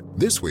Tavern.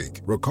 This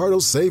week, Ricardo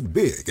saved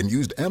big and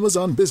used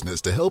Amazon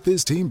Business to help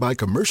his team buy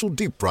commercial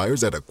deep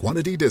fryers at a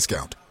quantity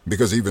discount.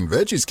 Because even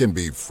veggies can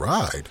be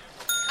fried.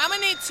 I'm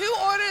gonna need 2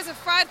 orders of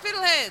fried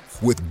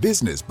fiddleheads. With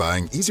business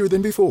buying easier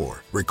than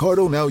before,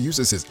 Ricardo now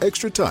uses his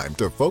extra time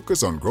to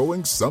focus on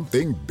growing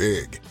something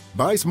big.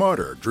 Buy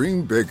smarter,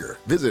 dream bigger.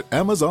 Visit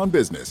Amazon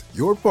Business,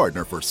 your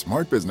partner for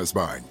smart business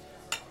buying.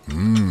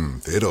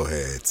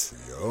 Fiddleheads,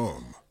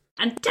 yum.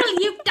 Until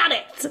you've done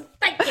it.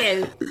 Thank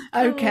you.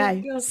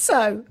 Okay,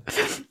 so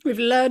we've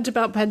learned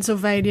about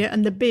Pennsylvania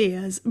and the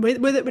beers.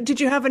 Did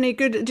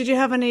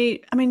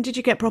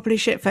you get properly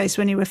shit-faced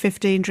when you were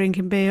 15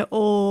 drinking beer,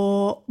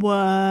 or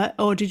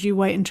did you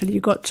wait until you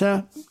got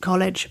to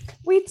college?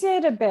 We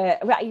did a bit.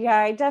 Yeah,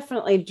 I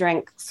definitely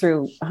drank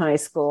through high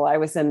school. I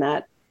was in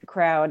that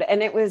crowd,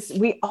 and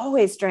we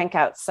always drank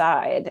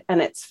outside.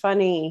 And it's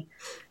funny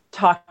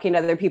talking to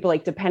other people,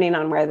 like depending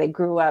on where they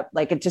grew up,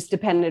 like it just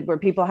depended. Were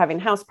people having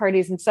house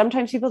parties? And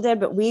sometimes people did,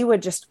 but we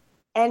would just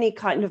any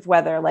kind of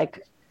weather,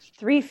 like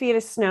 3 feet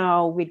of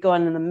snow, we'd go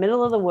in the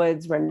middle of the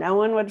woods where no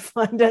one would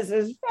find us. It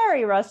was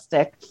very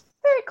rustic,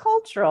 very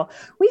cultural.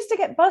 We used to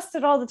get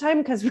busted all the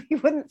time because we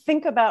wouldn't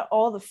think about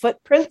all the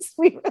footprints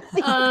we were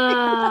leaving.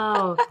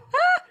 Oh,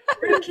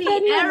 rookie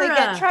error. They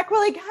get tracked. We're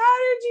like, how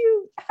did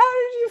you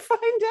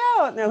find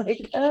out? And they're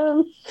like,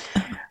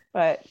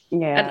 But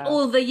yeah, and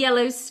all the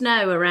yellow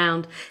snow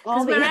around.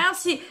 Because where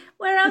else are you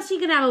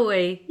going to have a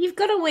wee? You've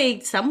got a wee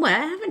somewhere,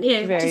 haven't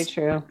you? Very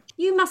true.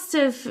 You must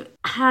have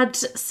had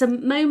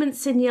some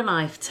moments in your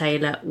life,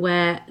 Taylor,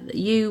 where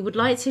you would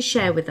like to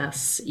share with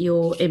us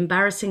your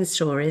embarrassing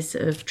stories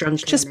of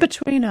drunkenness. Just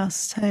between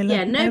us, Taylor.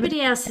 Yeah, nobody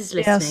else is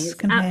listening.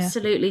 It's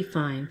absolutely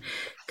fine.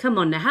 Come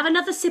on now, have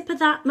another sip of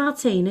that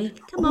martini.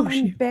 Come on.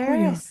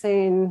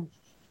 Embarrassing.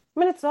 I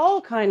mean, it's all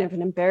kind of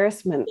an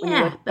embarrassment when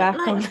you look back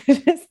on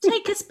it.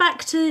 Take us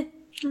back to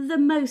the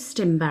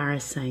most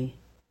embarrassing.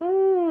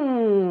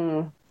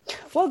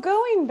 Well,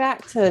 going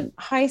back to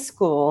high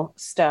school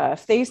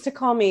stuff, they used to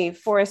call me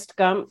Forrest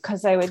Gump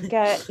because I would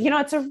get,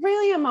 it's a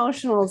really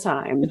emotional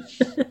time.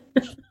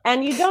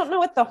 And you don't know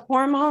what the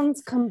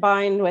hormones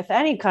combined with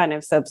any kind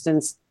of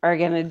substance are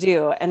going to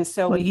do. And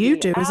so what you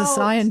do as a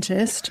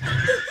scientist.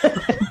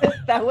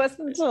 That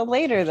wasn't until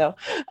later, though.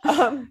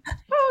 I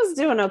was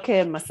doing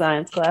okay in my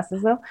science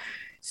classes, though.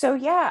 So,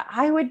 yeah,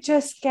 I would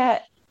just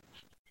get,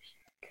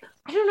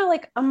 I don't know,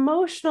 like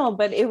emotional,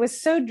 but it was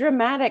so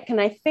dramatic. And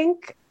I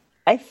think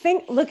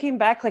looking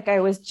back, like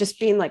I was just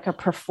being like a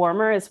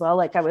performer as well.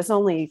 Like I was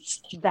only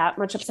that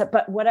much upset.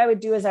 But what I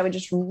would do is I would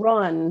just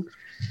run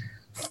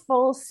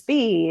full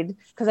speed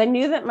because I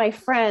knew that my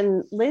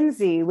friend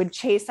Lindsay would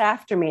chase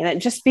after me. And it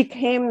just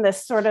became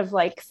this sort of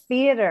like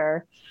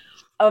theater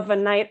of a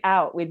night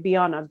out. We'd be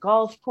on a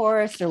golf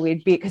course or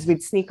because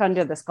we'd sneak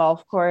under this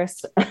golf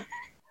course,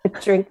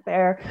 drink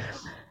there.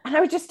 And I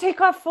would just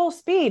take off full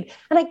speed.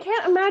 And I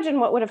can't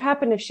imagine what would have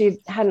happened if she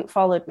hadn't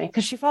followed me,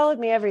 because she followed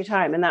me every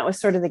time. And that was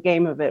sort of the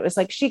game of it. It was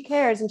like, she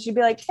cares. And she'd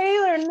be like,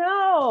 Taylor,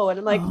 no. And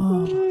I'm like,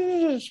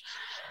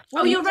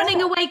 Oh, you're running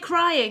away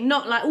crying,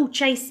 not like, oh,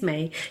 chase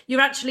me.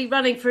 You're actually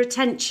running for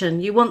attention.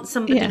 You want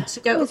somebody to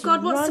go, oh,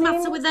 God, what's the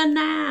matter with her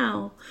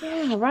now?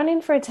 Yeah,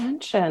 running for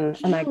attention.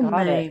 And I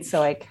got it.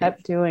 So I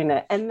kept doing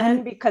it. And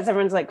then because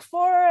everyone's like,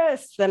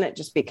 Forrest, then it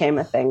just became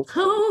a thing.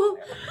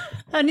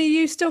 And are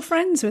you still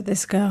friends with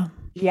this girl?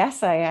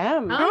 Yes, I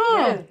am.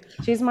 Oh,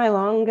 she's my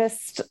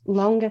longest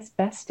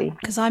bestie.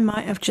 Because I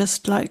might have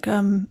just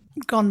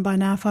gone by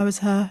now if I was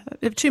her.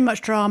 If too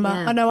much drama.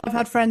 Yeah. I know I've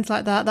had friends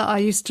like that I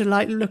used to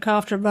look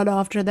after and run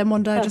after. And then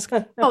one day I just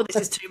go, oh, this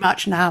is too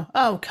much now.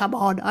 Oh, come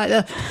on.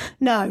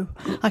 No,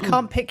 I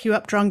can't pick you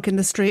up drunk in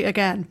the street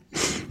again.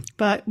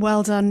 But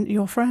well done,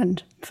 your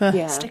friend, for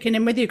sticking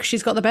in with you because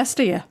she's got the best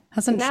of you,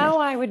 hasn't she? Now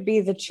I would be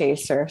the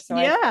chaser. So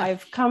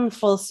I've come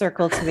full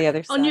circle to the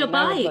other side. On your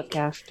bike? Look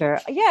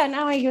after. Yeah,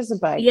 now I use a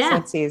bike. Yeah. So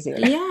it's easier.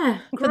 Yeah,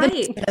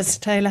 great.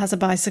 Taylor has a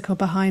bicycle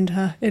behind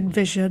her in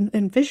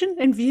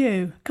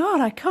view. God,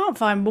 I can't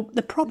find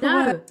the proper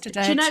word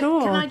today at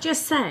all. Can I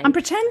just say? I'm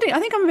pretending. I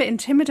think I'm a bit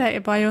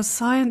intimidated by your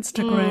science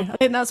degree. I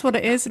think that's what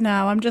it is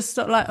now. I'm just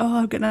sort of like,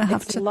 I'm going to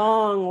have to.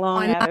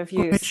 Long out of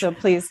use, so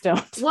please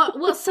don't.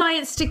 What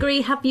science degree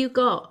have you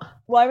got?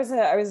 Well, I was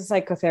a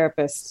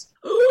psychotherapist.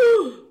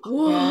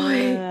 Why?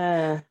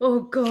 Yeah. Oh,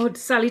 God,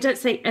 Sally, don't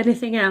say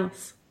anything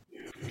else.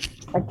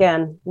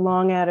 Again,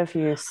 long out of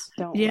use.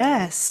 Don't worry.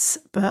 Yes,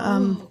 but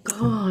oh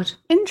God,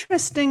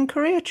 interesting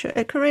career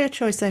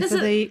choice there for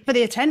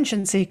the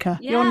attention seeker.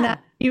 Yeah.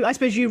 I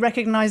suppose you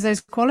recognise those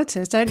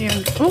qualities, don't you?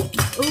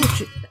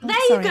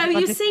 There you go.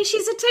 You see,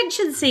 she's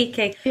attention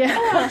seeking. Yeah.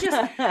 Oh,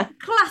 just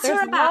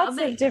clatter about.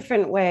 Lots of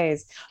different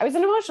ways. I was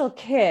an emotional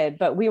kid,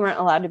 but we weren't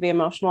allowed to be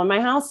emotional in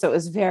my house, so it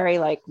was very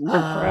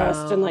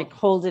repressed and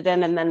hold it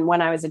in. And then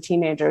when I was a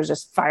teenager, it was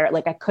just fire.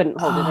 Like I couldn't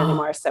hold it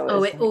anymore.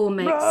 So it all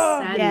makes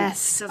sense.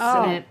 Yes,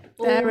 doesn't it?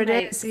 There it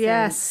is.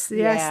 Yes.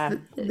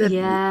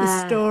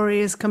 The story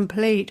is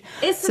complete.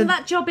 Isn't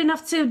that job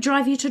enough to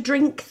drive you to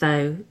drink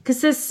though?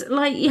 Because there's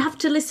you have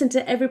to listen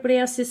to everybody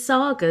else's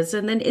sagas,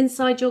 and then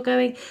inside you're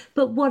going,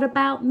 but what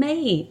about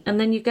me? And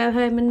then you go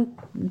home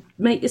and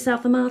make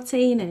yourself a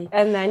martini,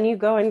 and then you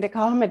go into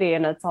comedy,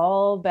 and it's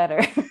all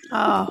better.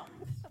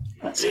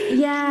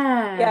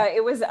 Yeah,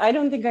 it was. I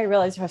don't think I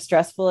realized how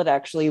stressful it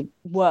actually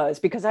was,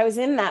 because I was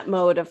in that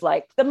mode of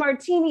the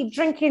martini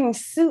drinking,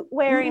 suit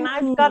wearing,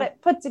 I've got it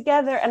put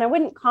together. And I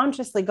wouldn't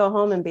consciously go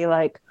home and be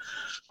like,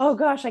 oh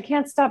gosh, I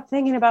can't stop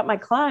thinking about my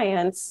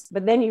clients.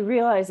 But then you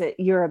realize that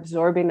you're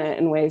absorbing it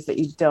in ways that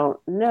you don't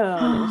know.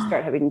 And you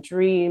start having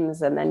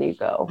dreams, and then you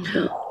go,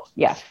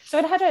 yeah. So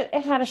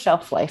it had a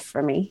shelf life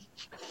for me,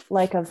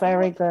 like a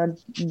very good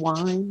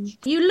wine.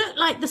 You look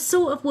like the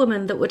sort of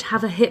woman that would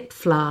have a hip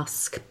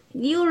flask.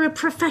 You're a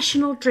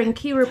professional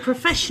drinker. You're a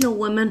professional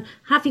woman.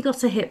 Have you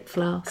got a hip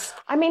flask?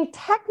 I mean,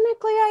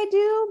 technically I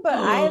do, but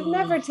I've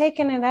never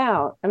taken it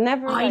out. I've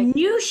never. I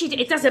knew she did.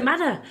 It doesn't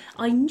matter.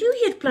 I knew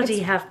you'd bloody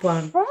have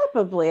one.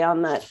 Probably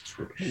on that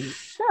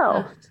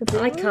shelf.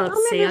 I can't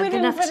see. We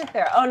didn't put it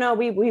there. Oh no,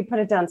 we put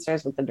it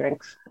downstairs with the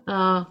drinks.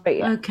 Oh, but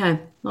yeah. Okay.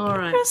 All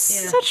right.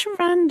 Such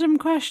random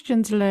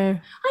questions, Lou.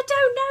 I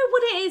don't know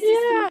what it is.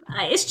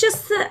 Yeah. It's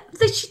just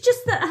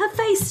that her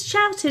face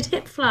shouted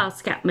hip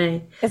flask at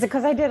me. Is it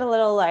because I did get a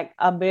little like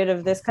a bit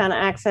of this kind of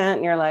accent,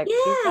 and you're like,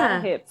 you've got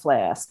a hip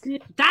flask.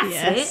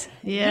 That's it.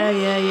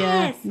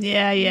 Yeah.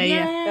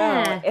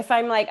 So if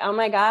I'm like, oh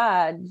my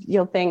God,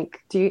 you'll think,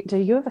 do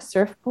you have a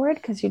surfboard?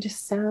 Because you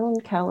just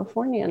sound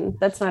Californian.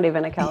 That's not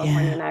even a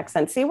Californian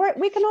accent. See,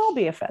 we can all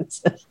be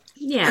offensive.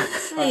 Yeah,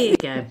 there you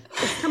go.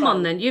 Come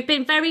on then. You've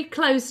been very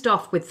closed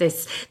off with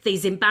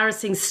these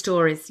embarrassing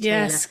stories, Taylor.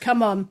 Yes,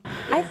 come on.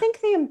 I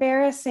think the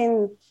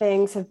embarrassing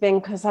things have been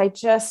because I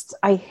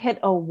hit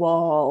a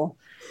wall.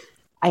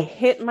 I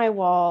hit my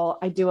wall.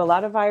 I do a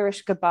lot of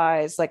Irish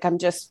goodbyes. Like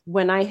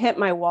when I hit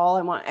my wall,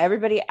 I want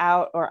everybody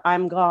out or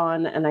I'm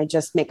gone. And I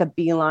just make a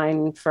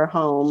beeline for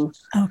home.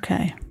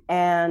 Okay.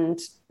 And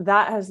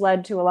that has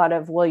led to a lot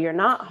of, well, you're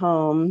not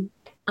home.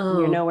 Oh.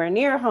 You're nowhere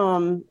near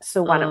home.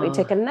 So why don't we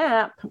take a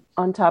nap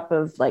on top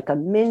of like a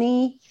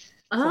mini?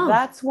 So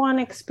that's one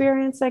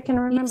experience I can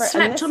remember. You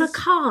slept on a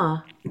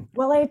car?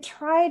 Well, I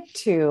tried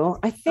to.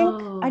 I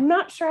think, I'm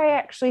not sure I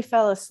actually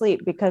fell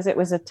asleep because it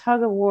was a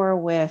tug of war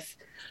with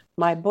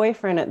my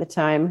boyfriend at the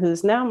time,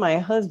 who's now my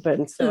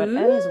husband. So it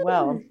ends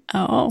well.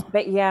 Oh.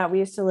 But yeah, we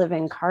used to live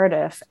in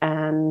Cardiff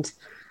and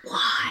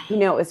why?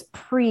 It was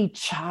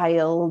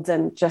pre-child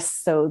and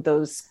just so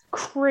those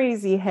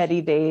crazy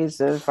heady days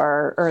of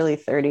our early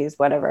 30s,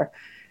 whatever.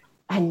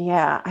 And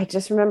yeah, I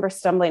just remember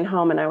stumbling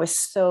home and I was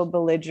so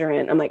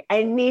belligerent. I'm like,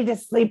 I need to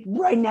sleep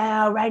right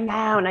now.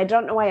 And I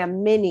don't know why a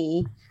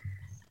mini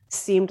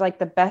seemed like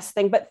the best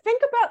thing, but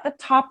think about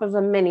the top of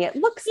a mini. It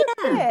looks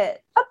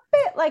a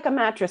bit like a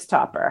mattress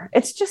topper.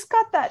 It's just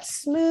got that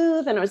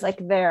smooth, and it was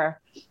like, there,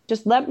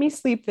 just let me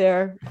sleep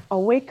there.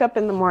 I'll wake up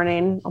in the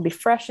morning. I'll be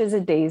fresh as a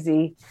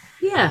daisy.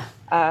 Yeah.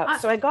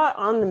 So I got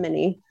on the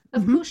mini.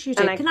 Of course you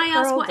did. Can I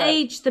ask what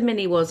age the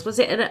mini was? Was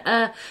it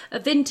a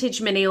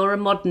vintage mini or a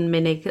modern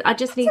mini? I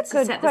just need to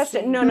set the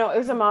question. No, it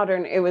was a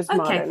modern. It was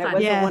modern. Fine. It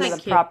wasn't one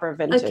of the proper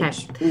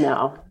vintage. Okay.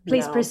 No.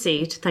 Please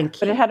proceed. Thank you.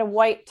 But it had a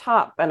white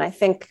top, and I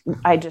think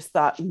I just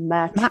thought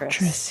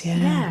mattress.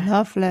 Yeah.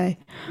 Lovely.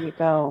 There you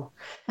go.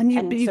 And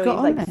you so got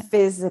on like it.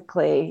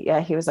 Physically,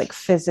 he was like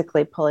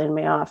physically pulling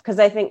me off because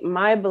I think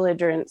my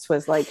belligerence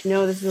was like,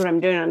 no, this is what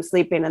I'm doing. I'm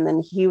sleeping, and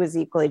then he was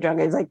equally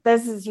drunk. He was like,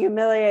 this is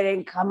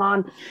humiliating. Come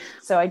on.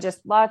 So I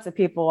just lots of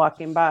people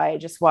walking by,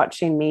 just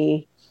watching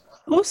me.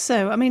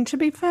 Also, I mean, to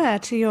be fair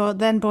to your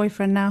then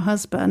boyfriend, now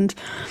husband,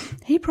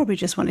 he probably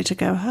just wanted to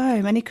go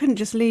home and he couldn't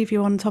just leave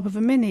you on top of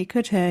a mini,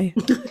 could he?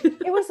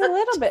 It was a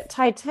little bit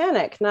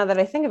Titanic, now that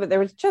I think of it. There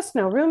was just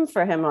no room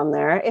for him on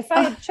there. If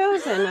I had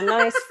chosen a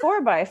nice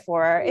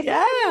 4x4, if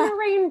I had a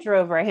Range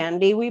Rover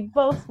handy, we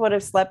both would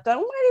have slept on.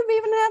 Might have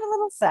even had a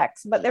little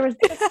sex, but there was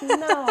just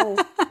no...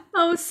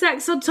 Oh,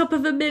 sex on top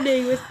of a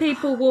mini with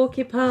people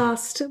walking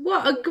past.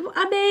 I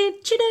mean,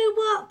 do you know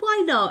what?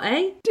 Why not,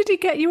 eh? Did he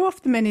get you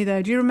off the mini,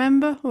 though? Do you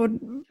remember? Or,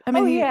 I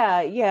mean,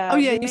 yeah. Oh,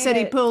 yeah, you said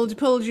he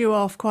pulled you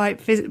off quite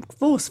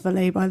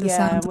forcefully by the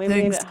sound of things. Yeah,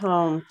 we made it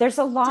home. There's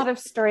a lot of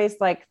stories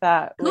like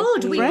that.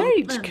 Good,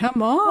 great.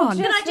 Come on.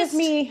 Can I just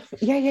me?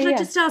 Can I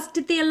just ask,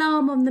 did the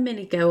alarm on the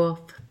mini go off?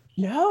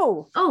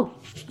 No. Oh,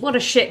 what a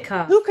shit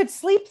car. Who could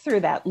sleep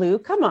through that, Lou?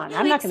 Come on.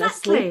 I'm not going to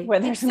sleep where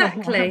there's no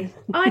alarm.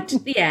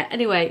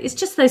 Anyway, it's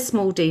just those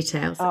small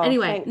details.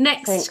 Anyway,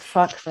 thank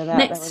fuck for that.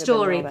 Next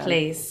story,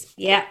 please.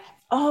 Yeah.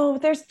 Oh,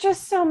 there's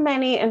just so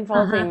many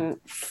involving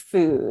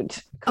food.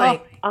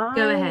 Great.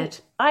 Go ahead.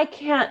 I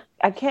can't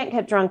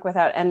get drunk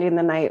without ending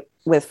the night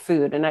with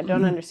food, and I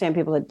don't understand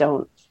people that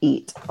don't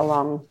eat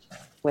along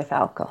with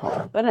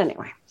alcohol. But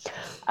anyway,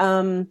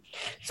 so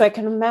I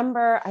can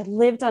remember I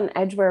lived on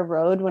Edgware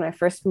Road when I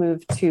first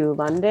moved to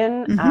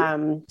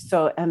London.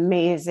 So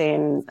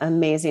amazing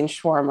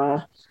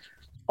shawarma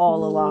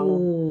all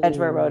along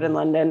Edgware Road in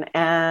London.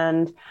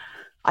 And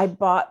I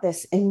bought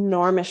this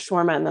enormous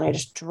shawarma and then I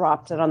just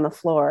dropped it on the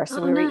floor.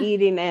 So we were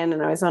eating in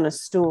and I was on a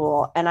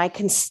stool and I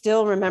can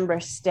still remember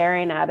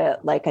staring at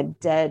it like a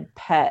dead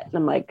pet. And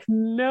I'm like,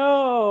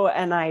 no.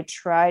 And I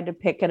tried to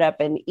pick it up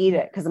and eat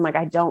it because I'm like,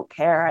 I don't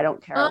care. I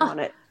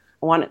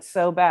want it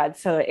so bad.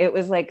 So it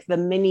was like the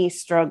mini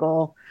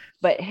struggle,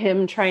 but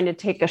him trying to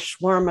take a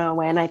shawarma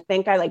away. And I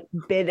think I like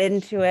bit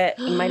into it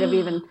and might have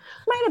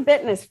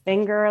bitten his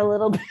finger a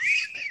little bit.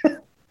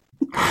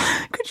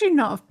 Could you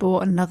not have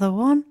bought another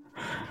one?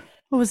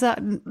 Or was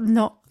that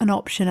not an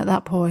option at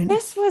that point?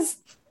 This was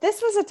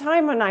a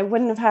time when I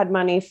wouldn't have had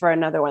money for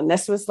another one.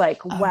 This was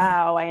like,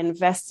 wow, I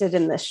invested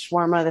in this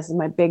shawarma. This is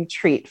my big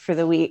treat for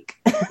the week.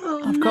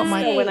 I've got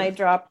my... When I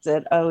dropped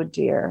it, oh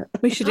dear.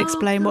 We should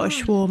explain what a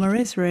shawarma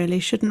is, really,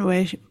 shouldn't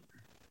we?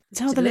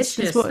 Tell the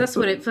listeners that's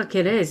what it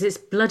fucking is. It's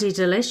bloody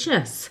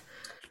delicious.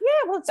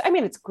 Yeah, well,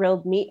 it's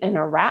grilled meat in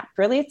a wrap.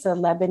 Really, it's a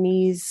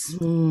Lebanese.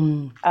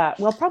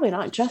 Well, probably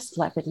not just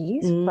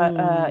Lebanese, but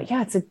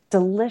it's a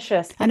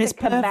delicious. And it's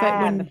perfect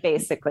kebab,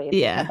 basically.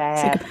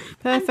 It's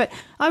perfect.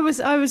 I was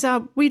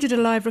out. We did a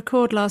live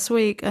record last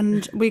week,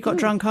 and we got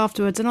drunk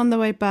afterwards. And on the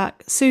way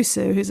back,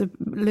 Susu, who's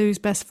Lou's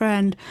best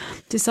friend,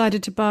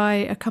 decided to buy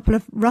a couple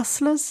of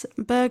Rustlers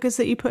burgers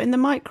that you put in the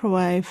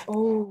microwave.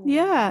 Oh,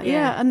 yeah.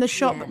 And the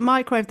shop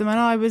microwaved them, and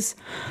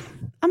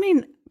I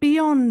mean,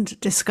 beyond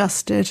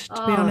disgusted,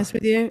 to be honest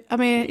with you. I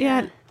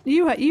mean,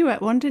 You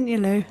ate one, didn't you,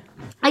 Lou?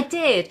 I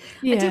did.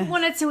 Yeah. I didn't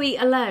want her to eat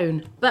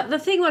alone. But the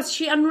thing was,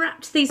 she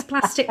unwrapped these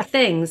plastic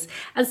things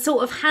and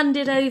sort of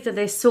handed over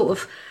this sort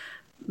of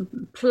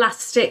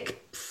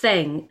plastic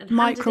thing. And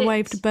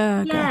Microwaved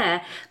burger.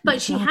 Yeah.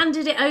 But she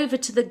handed it over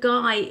to the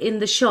guy in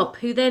the shop,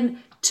 who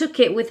then took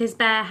it with his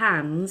bare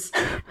hands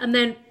and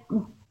then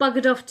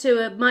buggered off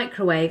to a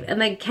microwave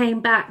and then came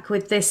back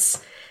with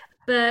this.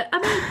 But I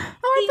mean,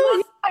 I thought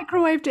you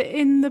microwaved it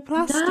in the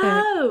plastic.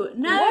 No,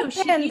 What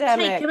you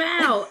pandemic? take him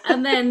out,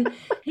 and then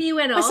he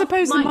went off. I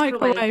suppose the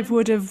microwave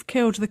would have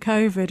killed the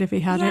COVID if he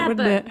had it,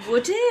 wouldn't it?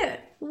 Would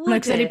it? No,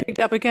 because then he picked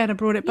it up again and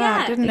brought it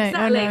back, didn't he?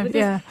 Exactly. I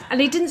know, And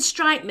he didn't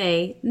strike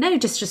me, no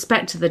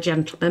disrespect to the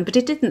gentleman, but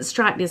he didn't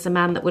strike me as a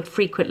man that would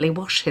frequently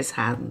wash his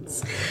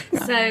hands.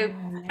 So,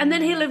 and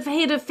then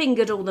he'd have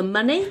fingered all the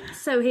money.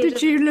 So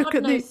Did you look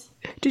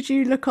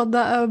on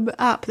that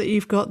app that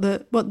you've got?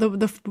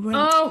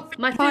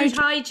 My food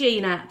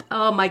hygiene app.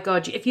 Oh my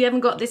God! If you haven't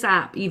got this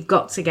app, you've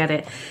got to get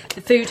it.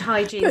 The food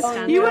hygiene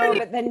standard.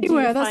 But then do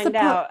you find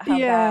out how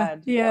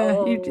bad? Yeah,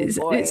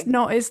 Oh, it's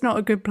not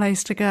a good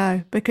place to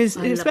go, because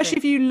especially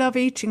if you love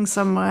eating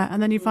somewhere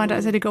and then you find out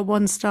it's only got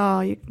 1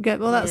 star, you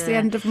get, well, that's the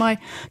end of my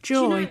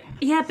joy.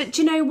 But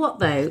do you know what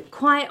though?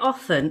 Quite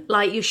often,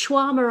 like your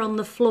shawarma on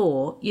the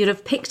floor, you'd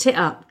have picked it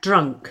up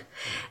drunk.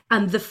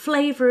 And the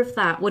flavour of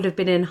that would have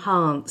been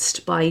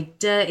enhanced by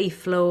dirty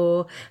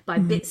floor, by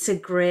bits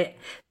of grit,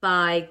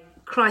 by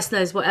Christ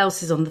knows what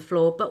else is on the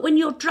floor. But when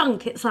you're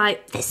drunk, it's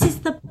like, this is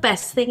the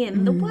best thing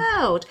in the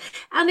world.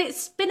 And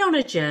it's been on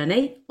a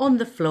journey on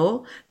the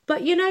floor.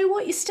 But you know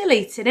what? You're still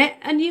eating it,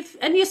 and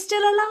you're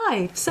still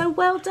alive. So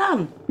well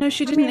done. No,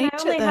 she didn't eat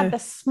it, I only had the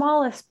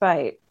smallest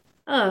bite.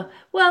 Oh,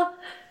 well.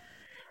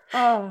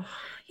 Oh.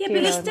 Yeah,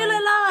 but you're still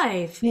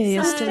alive. Yeah,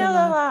 you're still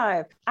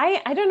alive.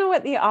 I don't know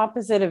what the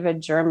opposite of a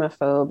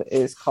germaphobe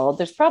is called.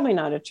 There's probably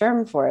not a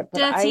term for it. But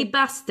Dirty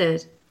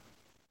bastard.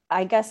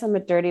 I guess I'm a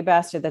dirty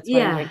bastard. That's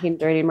why I'm drinking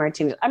dirty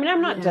martinis. I mean,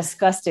 I'm not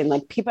disgusting.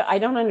 Like people, I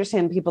don't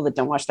understand people that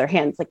don't wash their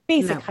hands. Like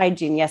basic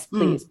hygiene, yes,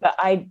 please. But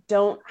I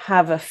don't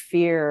have a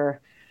fear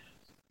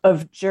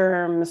of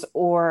germs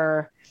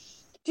or,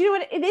 do you know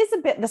what? It is a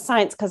bit the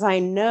science, because I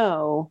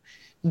know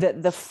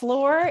that the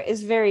floor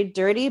is very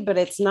dirty, but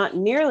it's not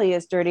nearly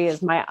as dirty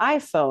as my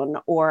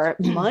iPhone or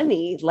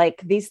money.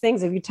 Like these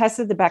things, if you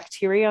tested the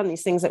bacteria on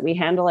these things that we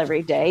handle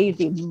every day, you'd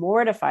be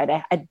mortified.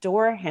 A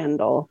door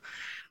handle,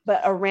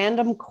 but a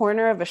random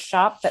corner of a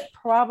shop that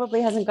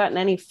probably hasn't gotten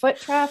any foot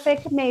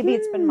traffic. Maybe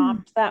it's been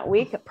mopped that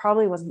week. It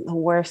probably wasn't the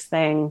worst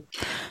thing.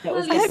 That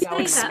was I hope you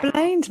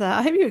explained that.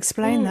 I hope you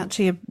explained that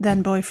to your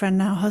then boyfriend,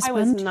 now husband.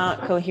 I was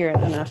not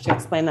coherent enough to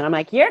explain that. I'm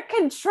like, you're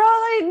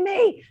controlling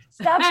me.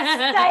 Stop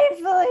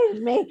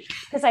stifling me.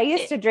 Because I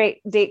used to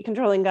date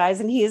controlling guys,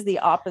 and he is the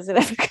opposite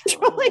of a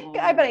controlling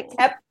guy, but I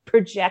kept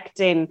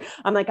projecting.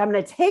 I'm like, I'm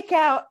going to take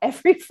out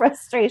every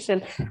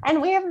frustration.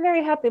 And we have a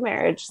very happy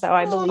marriage. So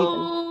I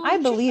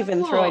believe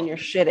in throwing your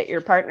shit at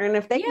your partner. And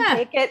if they can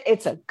take it,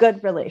 it's a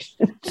good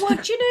relationship. Well,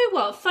 do you know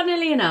what?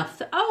 Funnily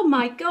enough, oh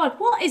my God,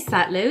 what is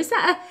that, Lou? Is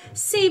that a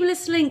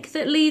seamless link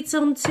that leads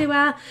on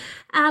to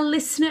our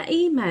listener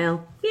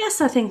email? Yes,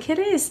 I think it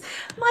is.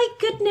 My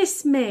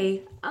goodness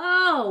me.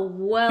 Oh,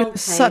 well, You're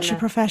such a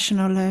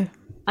professional, Lou.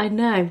 I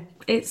know.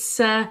 It's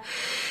have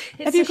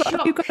you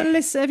got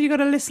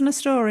a listener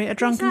story, a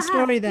drunken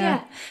story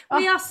there? Yeah.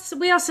 We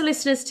asked the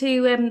listeners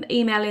to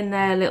email in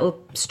their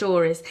little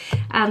stories,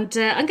 and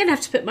I'm going to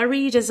have to put my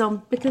readers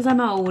on because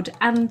I'm old,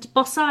 and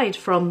boss-eyed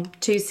from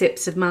 2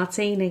 Sips of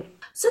Martini.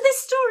 So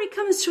this story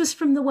comes to us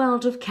from the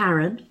world of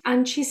Karen,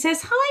 and she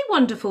says, "Hi,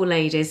 wonderful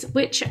ladies,"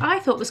 which I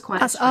thought was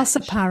quite That's strange. us,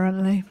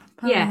 apparently.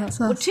 Yeah.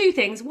 Well, 2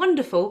 things.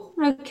 Wonderful.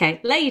 Okay.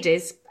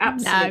 Ladies,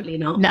 absolutely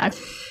not.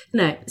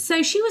 No.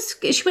 So she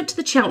went to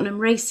the Cheltenham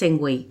Racing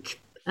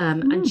Week,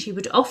 and she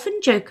would often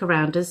joke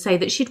around and say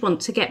that she'd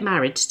want to get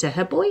married to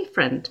her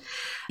boyfriend.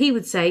 He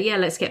would say, "Yeah,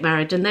 let's get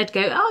married." And they'd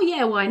go, "Oh,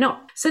 yeah, why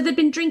not?" So they'd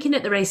been drinking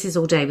at the races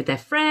all day with their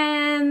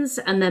friends,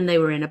 and then they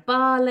were in a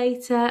bar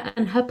later,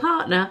 and her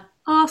partner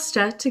asked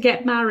her to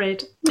get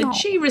married. And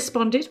she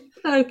responded,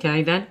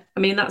 "Okay, then." I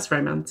mean, that's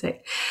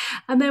romantic.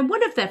 And then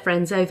one of their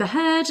friends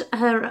overheard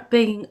her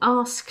being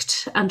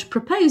asked and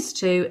proposed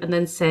to, and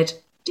then said,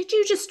 "Did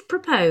you just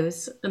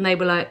propose?" And they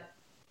were like,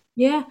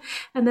 "Yeah."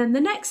 And then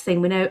the next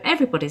thing we know,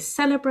 everybody's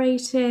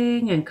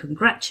celebrating and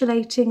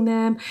congratulating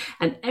them,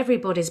 and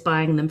everybody's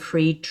buying them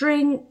free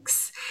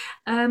drinks.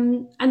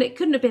 And it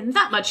couldn't have been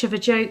that much of a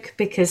joke,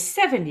 because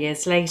 7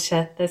 years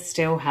later, they're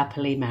still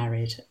happily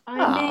married.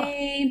 I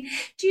mean,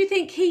 do you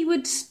think he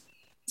would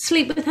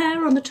sleep with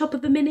her on the top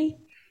of a Mini?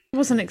 I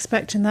wasn't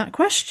expecting that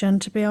question,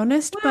 to be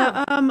honest,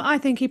 but I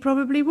think he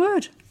probably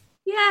would.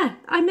 Yeah,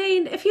 I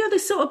mean, if you're the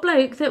sort of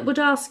bloke that would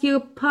ask your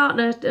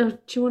partner, "Do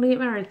you want to get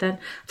married then?"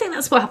 I think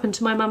that's what happened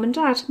to my mum and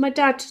dad. My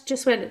dad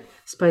just went,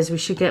 "Suppose we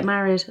should get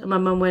married." And my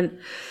mum went,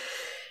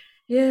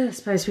 "Yeah, I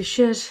suppose we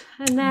should."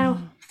 And now,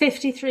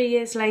 53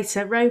 years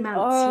later, romance.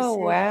 Oh,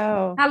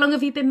 wow. How long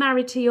have you been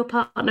married to your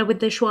partner with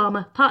the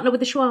shawarma?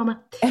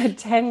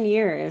 10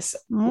 years.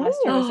 Last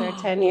year was our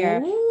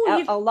 10-year.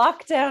 A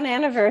lockdown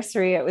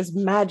anniversary. It was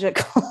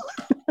magical.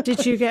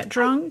 Did you get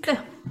drunk?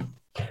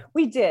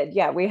 We did.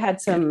 Yeah, we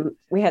had some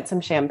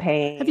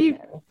champagne.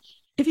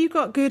 Have you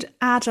got good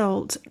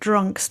adult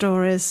drunk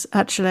stories?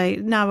 Actually,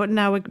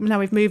 now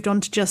we've moved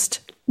on to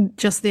just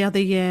the other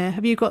year.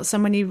 Have you got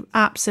someone you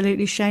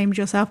absolutely shamed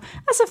yourself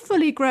as a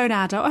fully grown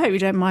adult? I hope you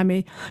don't mind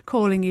me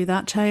calling you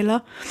that,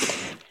 Taylor.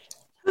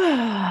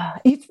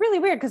 It's really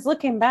weird because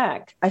looking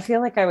back, I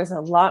feel like I was a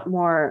lot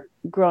more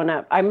grown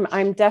up.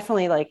 I'm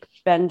definitely like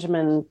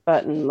Benjamin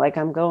Button, like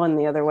I'm going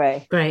the other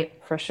way. Great.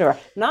 For sure.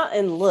 Not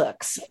in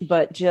looks,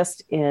 but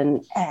just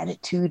in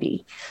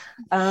attitude.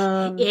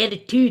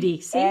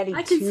 Attitude. See,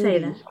 I can say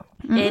that.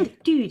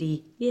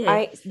 Attitude.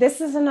 Yeah. This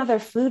is another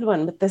food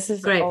one, but this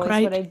is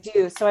always what I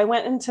do. So I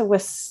went into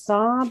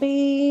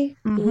Wasabi,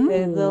 the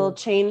little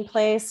chain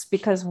place,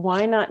 because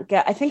why not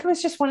I think it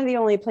was just one of the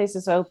only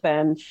places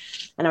open.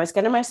 And I was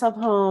getting myself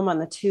home on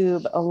the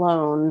tube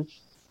alone.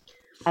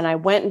 And I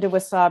went into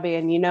Wasabi,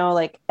 and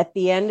like at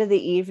the end of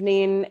the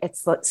evening,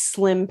 it's like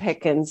slim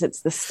pickings. It's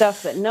the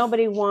stuff that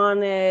nobody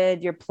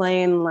wanted. You're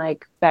playing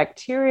like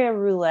bacteria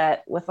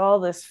roulette with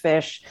all this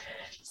fish.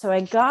 So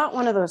I got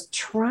one of those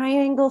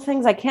triangle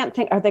things. I can't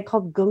think. Are they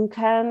called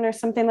gunkan or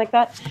something like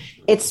that?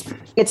 It's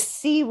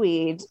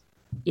seaweed.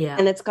 Yeah.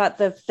 And it's got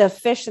the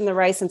fish and the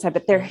rice inside,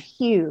 but they're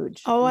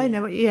huge. Oh, I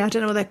know. Yeah, I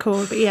don't know what they're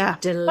called, but yeah.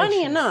 Delicious.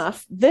 Funny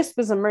enough, this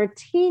was a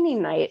martini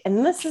night,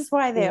 and this is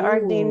why they are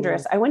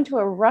dangerous. I went to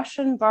a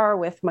Russian bar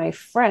with my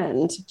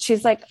friend.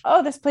 She's like,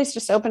 oh, this place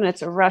just opened.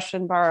 It's a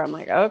Russian bar. I'm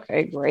like,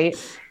 okay, great.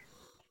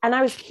 And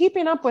I was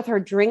keeping up with her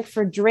drink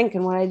for drink,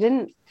 and what I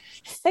didn't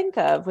think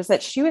of was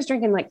that she was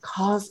drinking like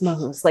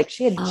Cosmos, like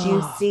she had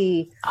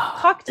juicy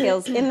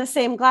cocktails in the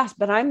same glass,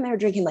 but I'm there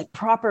drinking like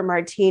proper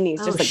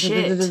martinis, just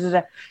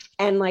like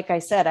and like I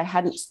said, I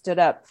hadn't stood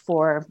up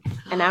for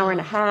an hour and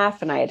a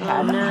half, and I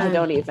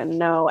don't even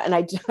know, and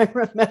I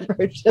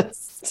remember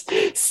just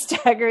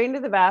staggering to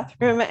the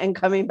bathroom and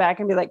coming back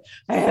and be like,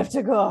 I have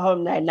to go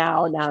home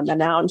now,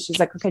 and she's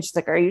like, okay, she's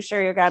like, are you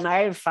sure you're gonna?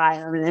 I'm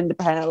fine, I'm an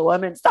independent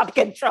woman, stop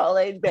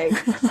controlling me.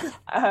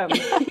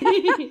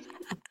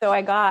 So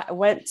I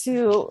went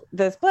to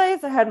this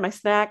place, I had my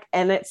snack,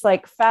 and it's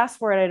like, fast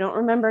forward, I don't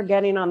remember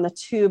getting on the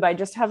tube. I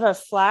just have a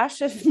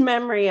flash of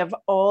memory of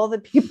all the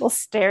people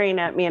staring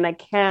at me, and I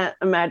can't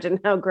imagine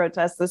how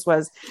grotesque this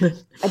was.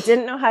 I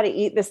didn't know how to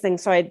eat this thing,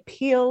 so I'd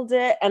peeled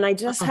it, and I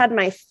just had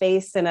my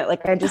face in it.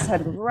 Like I just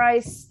had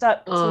rice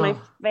stuck to my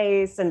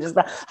face, and just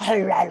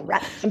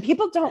and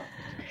people don't.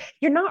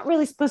 You're not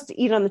really supposed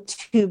to eat on the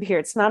tube here.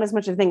 It's not as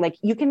much of a thing. Like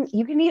you can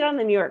eat on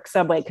the New York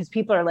subway because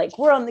people are like,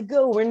 we're on the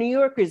go. We're New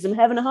Yorkers. I'm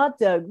having a hot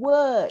dog.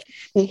 What?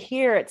 And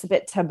here it's a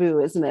bit taboo,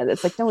 isn't it?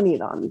 It's like, don't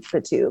eat on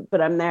the tube.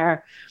 But I'm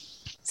there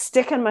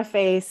sticking my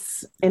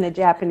face in a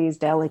Japanese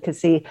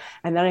delicacy.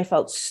 And then I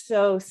felt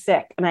so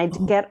sick. And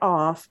I'd get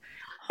off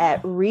at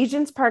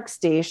Regent's Park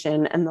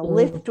Station, and the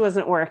lift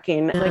wasn't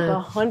working, like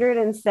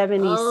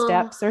 170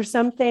 steps or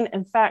something.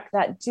 In fact,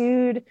 that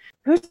dude,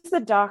 who's the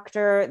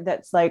doctor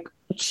that's like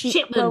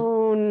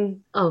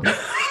cheekbone? Oh,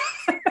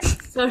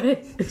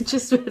 sorry,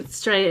 just went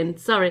straight in.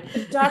 Sorry,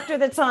 doctor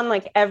that's on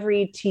like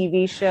every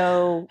TV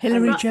show.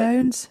 Hillary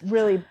Jones,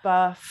 really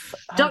buff.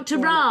 Dr.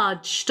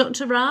 Raj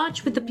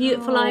with the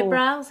beautiful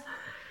eyebrows.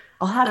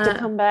 I'll have to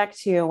come back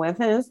to you with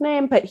his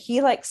name, but he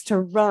likes to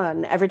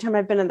run. Every time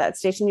I've been at that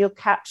station, you'll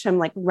catch him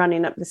like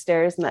running up the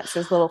stairs, and that's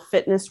his little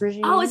fitness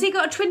regime. Oh, has he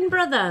got a twin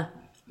brother?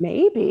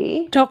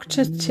 Maybe.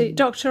 Doctor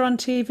on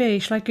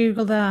TV. Shall I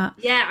Google that?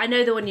 Yeah, I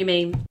know the one you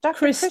mean. Dr.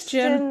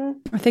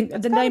 Christian. I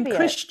think the name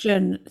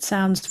Christian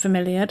sounds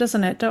familiar,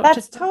 doesn't it?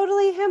 That's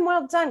totally him.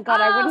 Well done. God,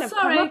 I wouldn't have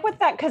come up with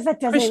that because that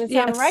doesn't even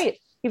sound right.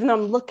 Even though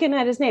I'm looking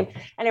at his name.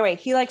 Anyway,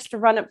 he likes to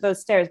run up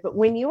those stairs. But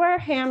when you are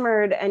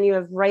hammered and you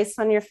have rice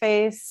on your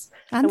face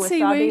and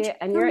wasabi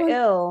and you're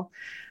ill.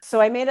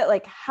 So I made it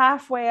like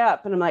halfway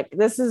up, and I'm like,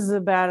 this is a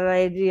bad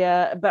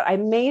idea. But I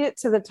made it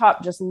to the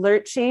top just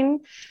lurching.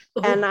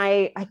 And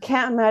I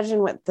can't imagine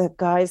what the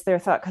guys there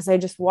thought, because I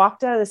just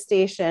walked out of the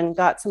station,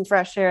 got some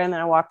fresh air, and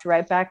then I walked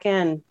right back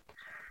in,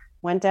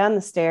 went down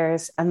the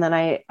stairs, and then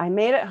I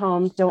made it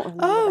home. Don't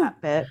remember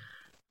that bit.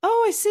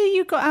 Oh, I see.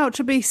 You got out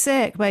to be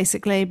sick,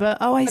 basically.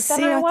 But I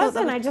see. Then I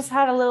wasn't. I just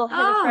had a little hit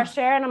of fresh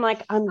air, and I'm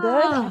like, I'm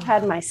good. I've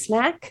had my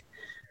snack.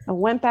 I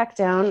went back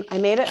down. I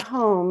made it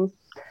home,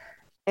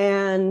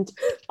 and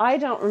I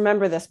don't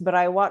remember this, but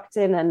I walked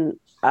in,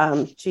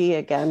 and G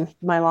again,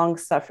 my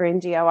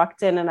long-suffering G. I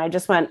walked in, and I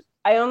just went,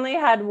 I only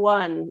had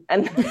one,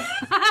 and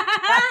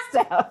passed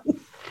out.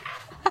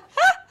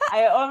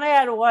 I only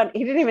had one.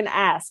 He didn't even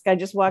ask. I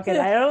just walked in.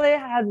 I only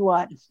had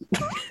one.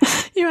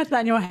 You had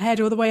that in your head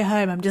all the way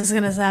home. I'm just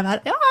going to say, I'm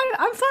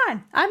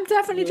fine. I'm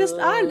definitely it's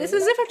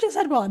as if I've just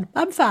had one.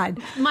 I'm fine.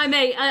 My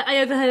mate, I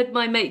overheard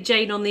my mate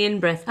Jane on the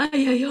in-breath. Oh,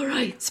 yeah, you're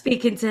right.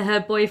 Speaking to her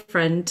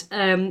boyfriend,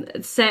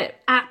 said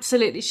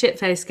absolutely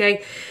shit-faced, going,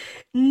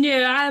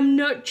 no, I'm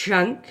not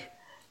drunk.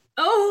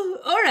 Oh,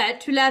 all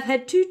right. Well, I've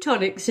had 2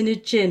 tonics and a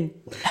gin.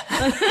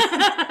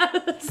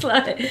 It's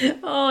like,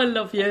 oh, I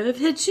love you. I've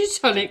had 2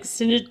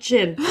 tonics and a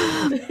gin.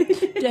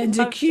 Don't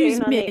Love accuse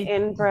Jane on the me.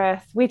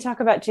 in-breath. We talk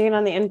about Jane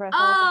on the in-breath.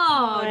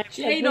 all the time.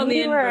 Jane When on the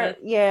you were- in-breath.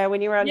 Yeah,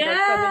 when you were on Drug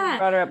Club, you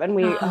brought her up, and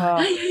we, what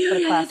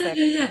a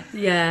classic.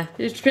 Yeah.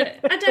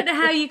 I don't know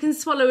how you can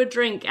swallow a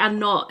drink and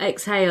not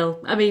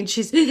exhale. I mean,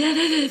 she's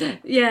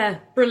yeah,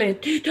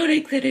 brilliant. Don't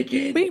exhale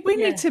again. We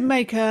need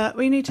to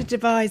we need to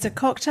devise a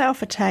cocktail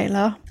for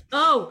Taylor.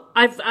 Oh,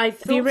 I've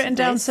Have you written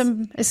down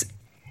some?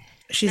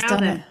 She's Now done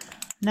then. it.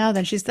 Now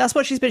then, that's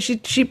what she's been.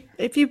 She.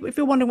 If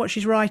you're wondering what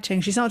she's writing,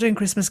 she's not doing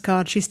Christmas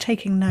cards. She's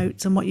taking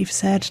notes on what you've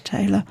said,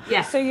 Taylor.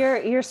 Yeah. So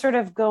you're sort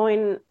of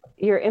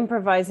you're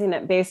improvising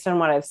it based on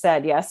what I've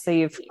said, yes? So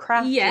you've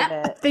crafted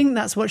Yeah. I it. think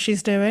that's what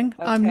she's doing.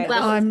 Okay, this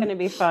is going to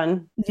be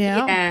fun.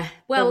 Yeah. Yeah. The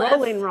Well,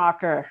 rolling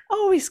rocker.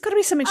 Oh, it's got to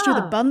be something to do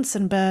with the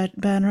Bunsen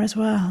burner as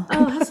well.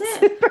 oh, has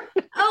it?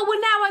 Oh,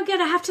 well, now I'm going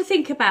to have to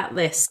think about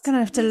this. Gonna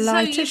have to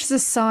light it. She's a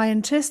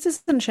scientist,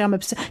 isn't she? I'm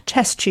obsessed.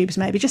 Test tubes,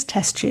 maybe just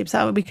test tubes.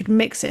 That way we could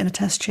mix it in a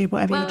test tube,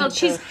 whatever. you Well, do.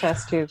 she's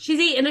Test tube.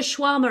 eaten a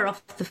shawarma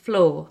off the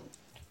floor.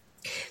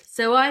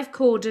 So I've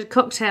called a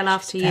cocktail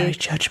after Very you.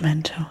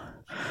 judgmental.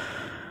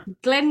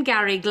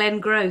 Glengarry Glen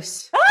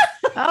Gross.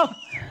 Oh,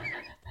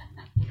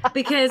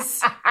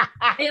 Because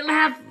it'll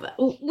have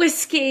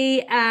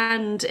whiskey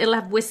and it'll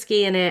have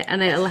whiskey in it,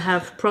 and it'll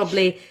have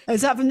probably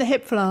is that from the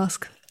hip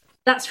flask?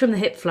 that's from the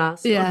Hip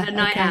Flask Yeah, on her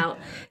night okay. out.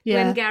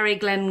 Yeah. Glengarry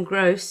Glen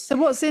Gross. So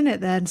what's in it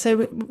then? So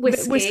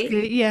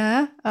Whiskey.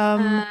 yeah.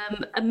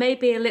 And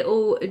maybe a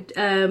little.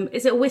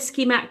 Is it a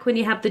whiskey mac when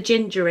you have the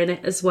ginger in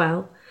it as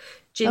well?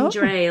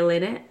 Ginger ale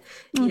in it.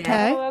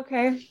 Okay. Oh,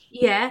 okay.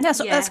 Yeah.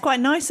 That's quite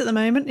nice at the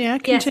moment. Yeah.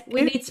 Yes, Continue.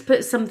 we need to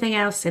put something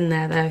else in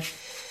there though.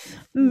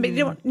 But you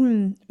don't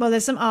want- well,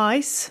 there's some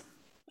ice.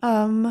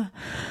 Not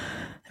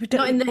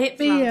in the Hip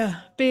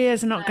beer.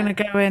 Beer's not going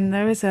to go in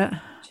though, is it?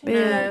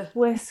 No.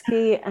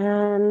 Whiskey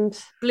and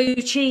Blue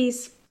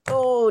cheese.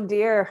 oh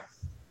dear,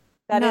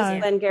 that No. is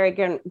Glengarry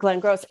Glen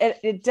Gross.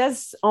 It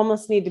does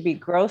almost need to be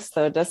gross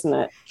though, doesn't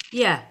it?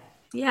 Yeah.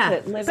 Yeah.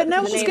 To live But up no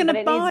to the one's name, going but to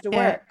it buy needs to it.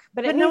 work.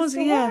 But it no needs one's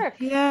to yeah. work.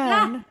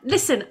 Yeah.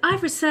 Listen,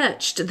 I've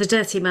researched the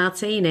Dirty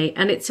Martini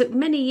and it took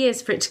many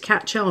years for it to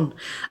catch on.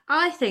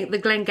 I think the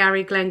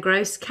Glengarry Glen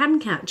Gross can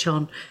catch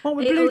on. What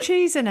with blue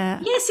cheese in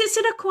it? Yes, it's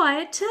an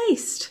acquired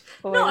taste.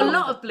 Not a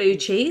lot of blue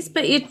cheese,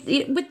 but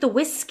with the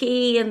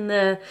whiskey and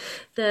the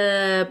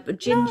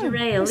ginger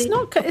ale.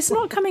 It's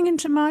not coming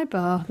into my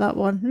bar. That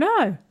one.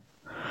 No.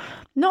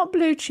 Not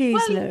blue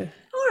cheese, Lou.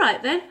 All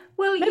right then.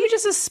 Well, Maybe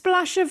just a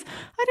splash of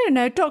I don't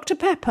know, Dr.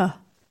 Pepper.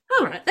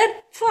 all right then.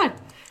 Fine,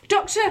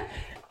 Doctor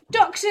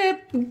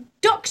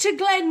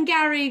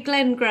Glengarry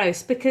Glen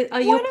Gross. Because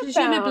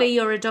presumably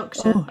you're a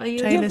doctor? Oh, Are you?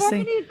 Taylor.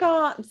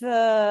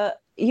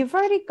 You've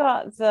already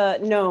got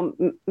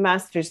the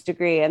master's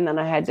degree, and then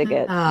I had to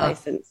get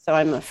licensed. So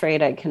I'm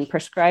afraid I can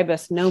prescribe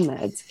us no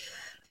meds.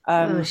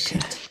 Oh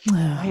shit!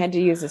 I had to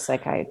use a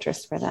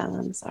psychiatrist for that.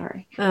 I'm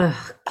sorry.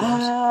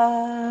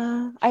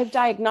 Oh, I have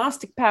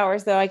diagnostic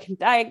powers, though. I can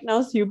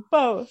diagnose you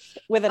both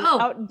with an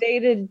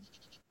outdated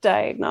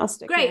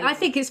diagnostic. great. method. I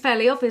think it's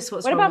fairly obvious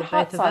what's What wrong about with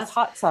hot both of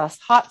sauce? us.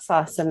 Hot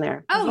sauce in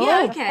there. Oh,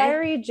 yeah, The okay.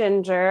 fiery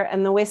ginger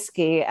and the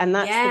whiskey, and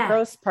that's Yeah. the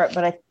gross part.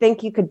 But I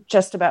think you could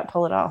just about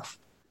pull it off.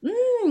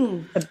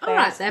 All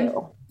right then.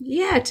 Tabasco.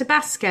 Yeah,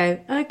 Tabasco.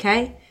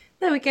 Okay.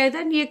 There we go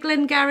then. You're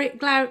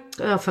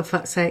oh, for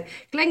fuck's sake.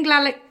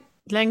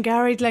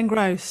 Glengarry Glen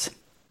Gross.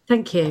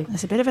 Thank you.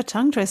 It's a bit of a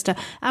tongue twister.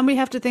 And we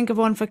have to think of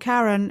one for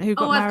Karen, who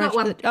got I've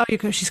married. got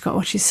one. She's got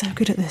one. She's so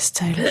good at this,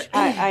 Taylor.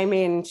 I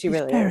mean, she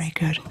really is. Very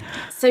good.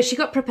 So she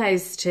got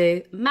proposed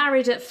to,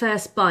 married at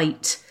first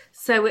bite.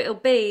 So it'll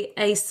be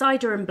a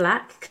cider and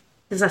black,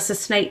 because that's a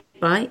snake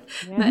bite.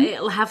 But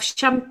it'll have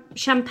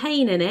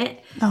champagne in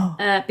it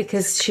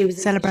because she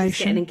was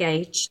Celebration. getting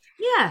engaged.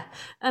 Yeah.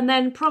 And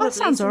then probably That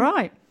sounds all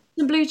right.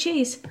 some blue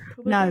cheese.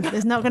 No,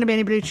 there's not going to be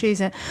any blue cheese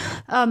in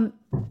it.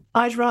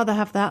 I'd rather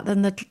have that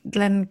than the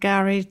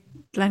Glengarry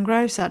Glen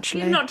Gross,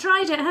 actually. You've not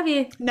tried it, have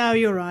you? No,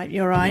 you're right.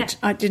 You're right.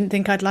 Yeah. I didn't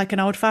think I'd like an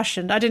old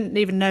fashioned. I didn't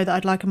even know that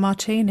I'd like a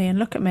martini. And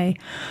look at me.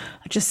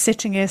 I'm just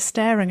sitting here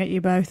staring at you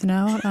both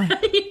now, aren't I?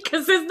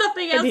 Because there's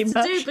nothing else Pretty to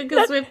do much.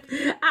 because we're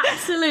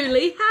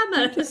absolutely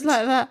hammered. Just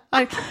like that.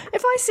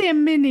 If I see a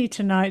mini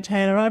tonight,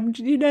 Taylor,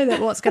 you know that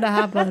what's going to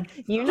happen.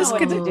 You know what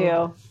to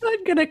do.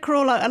 I'm going to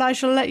crawl out and I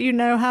shall let you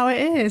know how it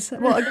is.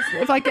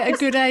 If I get a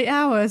good 8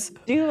 hours,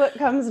 Do what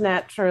comes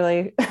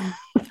naturally.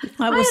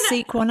 I will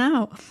seek one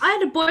out. I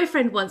had a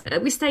boyfriend once.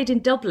 We stayed in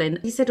Dublin.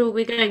 He said,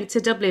 we're going to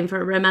Dublin for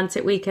a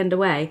romantic weekend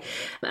away.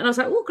 And I was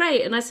like, oh,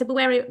 great. And I said, well,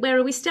 where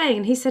are we staying?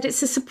 And he said,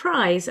 it's a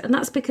surprise. And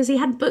that's because he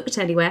hadn't booked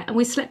anywhere. And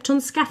we slept on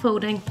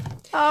scaffolding.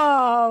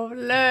 Oh,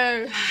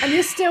 Lou. And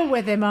you're still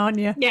with him, aren't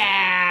you?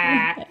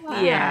 Yeah.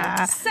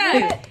 Yeah.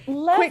 So,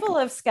 Level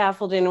of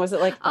scaffolding was it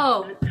like?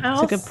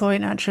 That's a good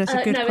point, actually. It's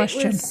a good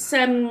question.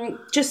 It was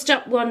just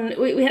up one.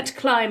 We had to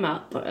climb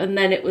up. And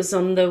then it was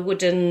on the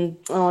wooden.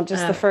 Oh,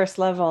 just the first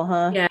level,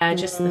 huh? Yeah,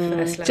 just the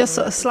first level. Just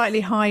sort of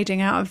slightly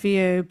hiding out of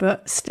view,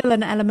 but still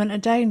an element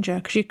of danger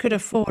because you could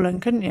have fallen,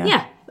 couldn't you?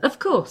 Yeah, of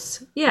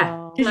course.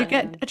 Yeah. Did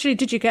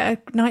you get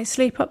a night's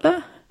sleep up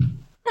there?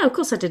 No, of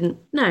course I didn't.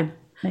 No.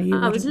 No, you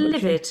I was wouldn't,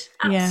 would you? livid,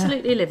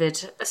 absolutely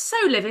livid. So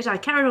livid, I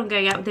carried on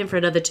going out with him for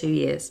another 2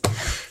 years.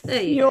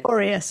 There you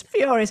go.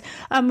 Furious.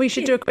 We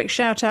should do a quick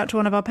shout out to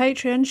one of our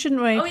Patreons,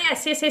 shouldn't we? Oh,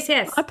 yes.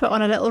 I put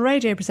on a little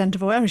radio presenter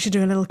voice. We should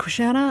do a little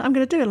shout out. I'm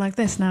going to do it like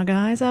this now,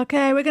 guys.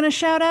 Okay, we're going to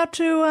shout out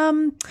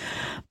to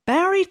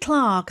Barry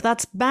Clark.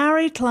 That's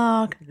Barry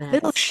Clark.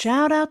 Little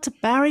shout out to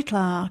Barry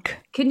Clark.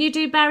 Can you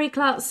do Barry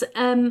Clark's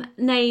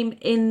name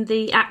in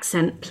the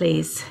accent,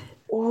 please?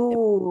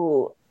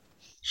 Ooh.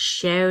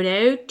 Shout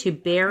out to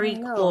Barry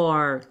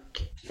Clark.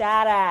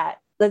 Shout out.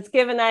 Let's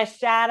give a nice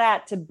shout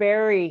out to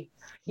Barry.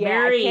 Yeah,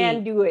 Barry. I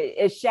can do it.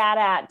 A shout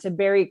out to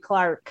Barry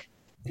Clark.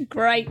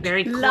 Great.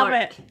 Barry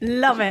Clark.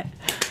 Love it.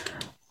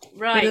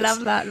 Right. We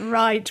love that.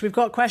 Right, we've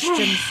got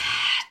questions.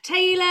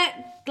 Taylor,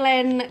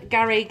 Glenn,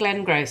 Gary,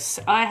 Glenn Gross.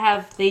 I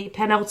have the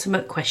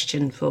penultimate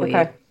question for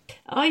you.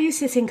 Are you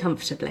sitting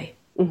comfortably?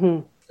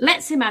 Mm-hmm.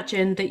 Let's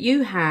imagine that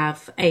you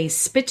have a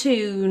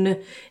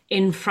spittoon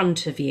in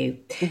front of you.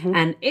 Mm-hmm.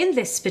 And in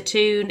this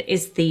spittoon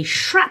is the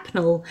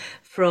shrapnel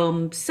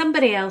from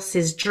somebody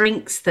else's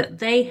drinks that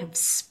they have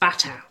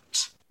spat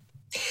out.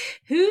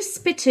 Whose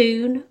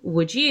spittoon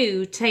would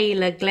you,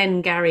 Taylor,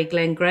 Glenn, Gary,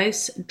 Glenn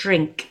Gross,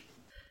 drink?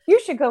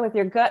 You should go with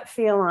your gut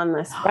feel on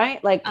this,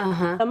 right? Like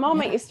the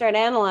moment you start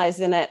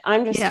analyzing it,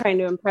 I'm just trying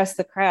to impress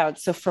the crowd.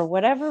 So for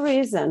whatever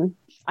reason,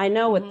 I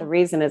know what the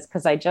reason is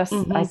because I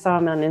saw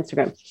him on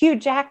Instagram. Hugh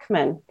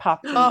Jackman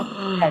popped up.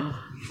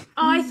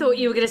 I thought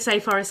you were going to say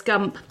Forrest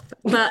Gump,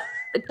 but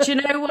do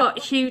you know what?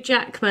 Hugh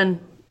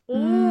Jackman.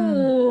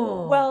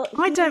 Ooh. Well,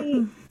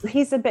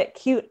 he's a bit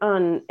cute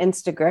on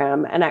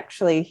Instagram, and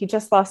actually he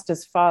just lost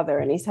his father,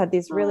 and he's had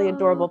these really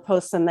adorable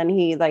posts, and then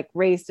he like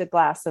raised a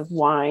glass of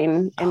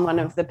wine in one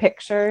of the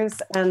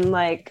pictures, and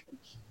like,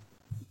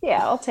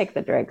 yeah, I'll take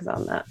the dregs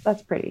on that.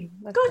 That's pretty.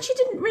 God, she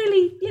didn't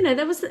really,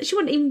 she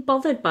wasn't even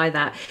bothered by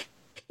that.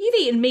 You've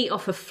eaten meat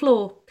off a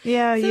floor.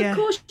 Yeah, so of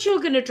course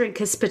you're going to drink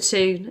a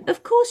spittoon.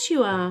 Of course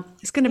you are.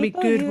 It's going to be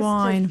good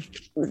wine.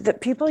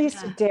 People used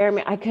to dare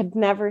me. I could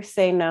never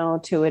say no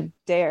to a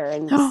dare.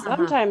 And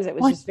sometimes it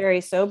was just very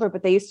sober,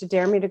 but they used to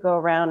dare me to go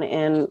around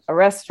in a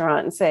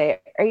restaurant and say,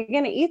 are you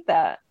going to eat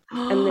that?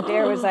 And the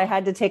dare was I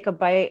had to take a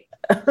bite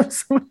of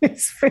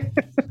somebody's food.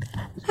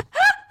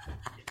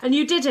 And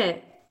you did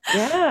it?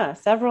 Yeah,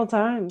 several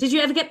times. Did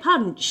you ever get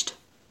punched?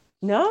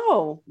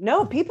 No,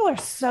 people are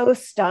so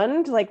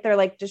stunned. Like, they're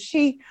like, does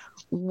she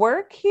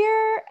work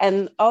here?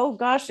 And oh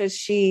gosh, is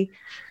she,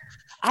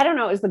 I don't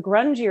know. It was the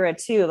grunge era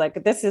too.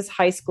 Like, this is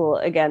high school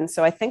again.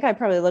 So I think I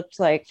probably looked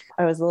like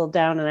I was a little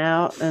down and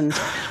out. And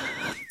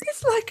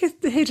it's like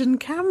a hidden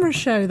camera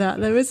show that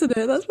though, isn't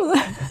it? That's what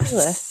that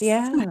is.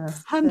 Yeah.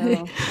 Funny.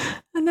 So.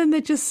 And then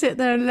they just sit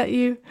there and let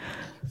you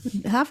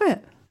have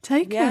it.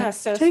 Take it.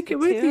 So take it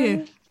with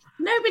you.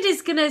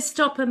 Nobody's going to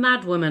stop a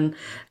mad woman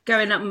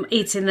going up and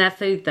eating their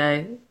food,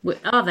 though,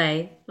 are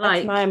they?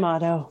 That's my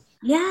motto.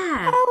 Yeah.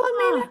 Well,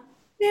 I mean,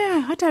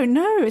 yeah, I don't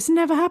know. It's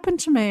never happened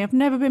to me. I've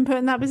never been put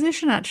in that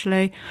position,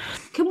 actually.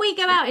 Can we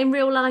go out in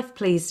real life,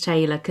 please,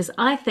 Taylor? Because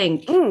I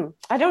think...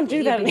 I don't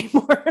do that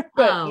anymore,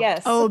 but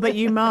yes. Oh, but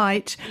you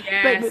might.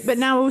 Yes. But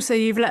now also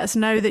you've let us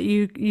know that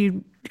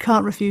you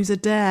can't refuse a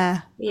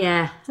dare.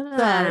 Yeah.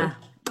 So,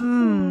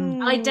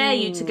 I dare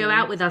you to go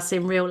out with us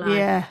in real life.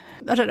 Yeah.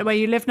 I don't know where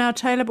you live now,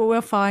 Taylor, but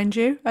we'll find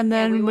you. And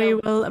then we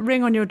will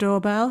ring on your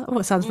doorbell. Oh,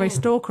 it sounds very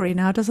stalkery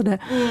now, doesn't it?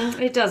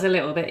 It does a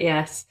little bit,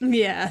 yes.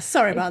 Yeah,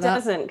 sorry about that. It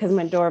doesn't, because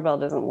my doorbell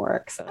doesn't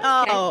work. So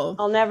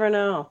I'll never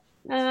know.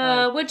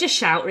 We'll just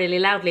shout really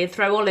loudly and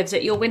throw olives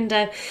at your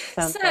window.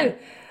 Sounds good.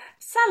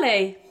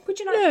 Sally, would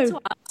you like to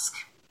ask,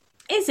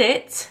 is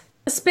it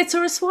a spit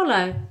or a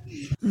swallow?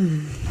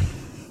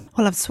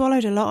 Well, I've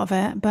swallowed a lot of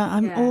it, but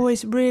I'm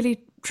always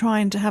really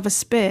trying to have a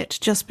spit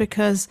just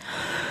because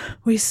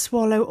we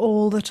swallow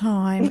all the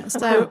time.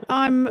 So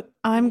I'm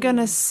going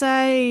to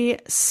say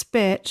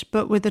spit,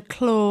 but with a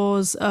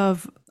clause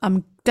of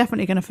I'm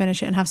definitely going to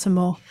finish it and have some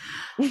more.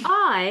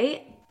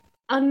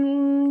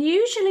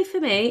 Unusually for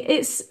me,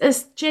 it's a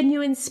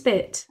genuine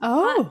spit.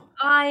 Oh.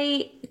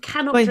 I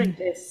cannot drink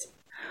this.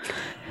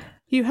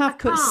 You have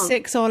put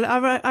 6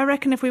 olives. I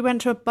reckon if we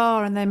went to a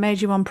bar and they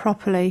made you one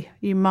properly,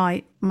 you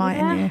mightn't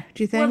you?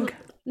 Do you think?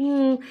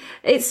 Well,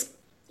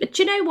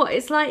 do you know what?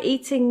 It's like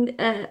eating.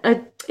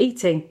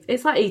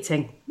 It's like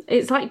eating.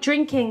 It's like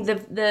drinking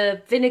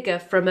the vinegar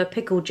from a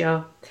pickle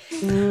jar.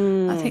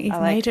 I think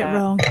you've made it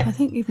wrong. I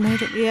think you've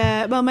made it.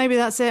 Yeah. Well, maybe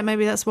that's it.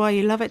 Maybe that's why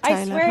you love it,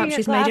 Taylor. I swear Perhaps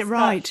she's made it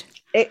right.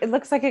 It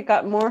looks like it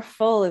got more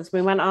full as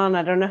we went on.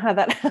 I don't know how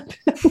that happened.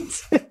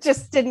 It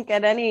just didn't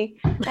get any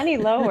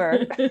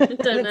lower.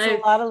 Don't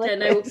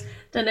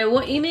know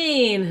what you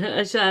mean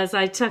as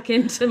I tuck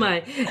into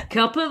my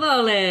cup of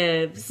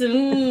olives.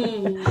 Taylor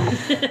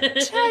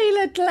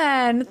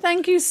Glenn,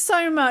 thank you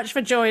so much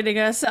for joining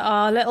us at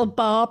our little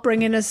bar,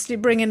 bringing us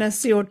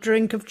your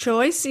drink of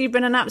choice. You've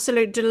been an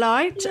absolute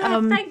delight. Yeah,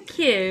 thank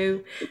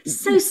you.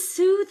 So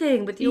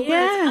soothing with your words.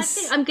 I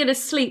think I'm going to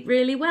sleep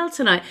really well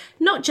tonight.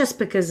 Not just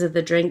because of the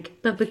the drink,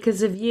 but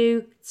because of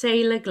you,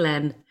 Taylor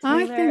Glenn.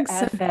 I think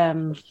so.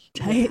 FM.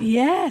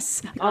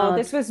 Yes. Oh,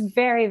 this was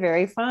very,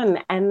 very fun.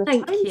 And the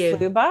Thank time you.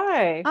 flew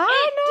by.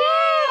 I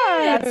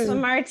know. That's the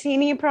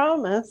martini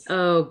promise.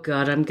 Oh,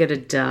 God, I'm going to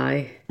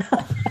die.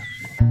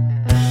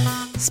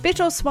 Spit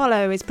or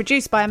Swallow is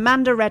produced by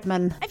Amanda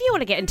Redman. If you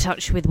want to get in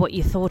touch with what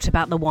you thought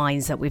about the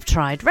wines that we've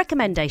tried,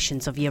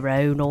 recommendations of your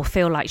own, or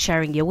feel like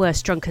sharing your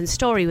worst drunken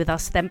story with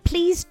us, then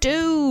please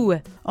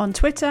do. On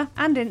Twitter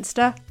and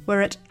Insta,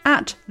 we're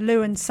at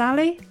Lou and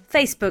Sally.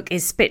 Facebook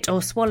is Spit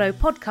or Swallow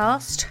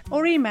Podcast.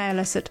 Or email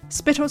us at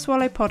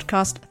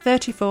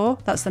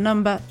spitorswallowpodcast34, that's the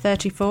number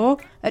 34,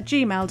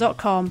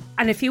 @gmail.com.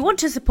 And if you want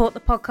to support the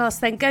podcast,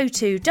 then go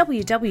to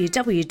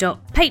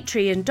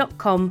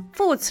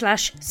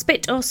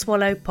www.patreon.com/Spit or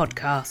Swallow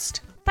Podcast.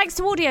 Thanks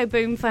to Audio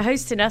Boom for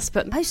hosting us,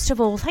 but most of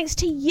all, thanks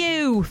to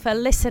you for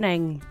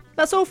listening.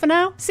 That's all for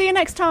now. See you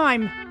next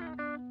time.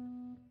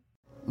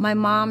 My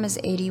mom is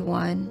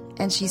 81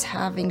 and she's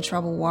having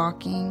trouble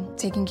walking,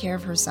 taking care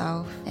of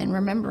herself, and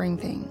remembering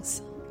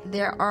things.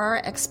 There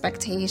are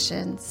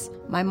expectations.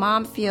 My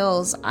mom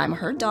feels I'm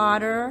her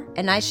daughter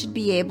and I should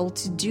be able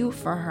to do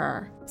for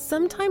her.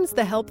 Sometimes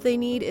the help they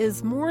need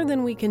is more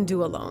than we can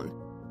do alone.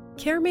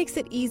 CARE makes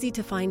it easy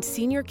to find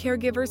senior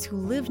caregivers who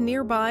live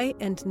nearby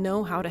and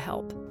know how to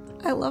help.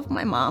 I love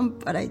my mom,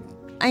 but I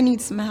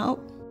need some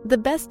help. The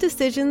best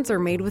decisions are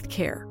made with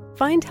CARE.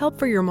 Find help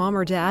for your mom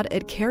or dad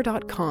at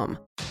care.com.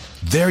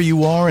 There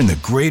you are in the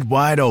great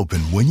wide open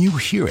when you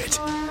hear it.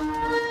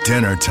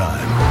 Dinner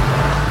time.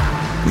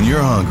 When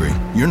you're hungry,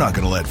 you're not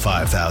going to let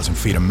 5,000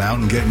 feet of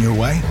mountain get in your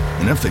way.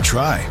 And if they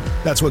try,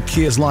 that's what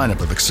Kia's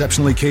lineup of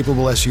exceptionally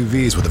capable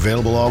SUVs with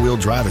available all-wheel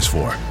drive is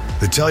for.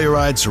 The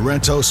Telluride,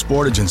 Sorento,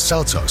 Sportage, and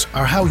Seltos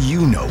are how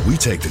you know we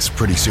take this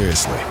pretty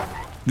seriously.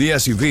 The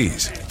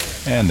SUVs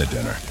and the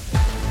dinner.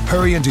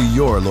 Hurry into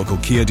your local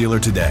Kia dealer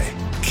today.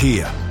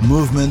 Kia,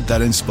 movement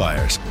that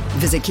inspires.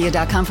 Visit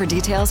kia.com for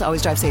details.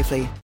 Always drive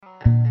safely.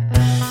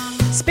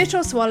 Spit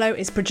or Swallow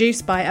is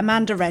produced by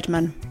Amanda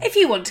Redman. If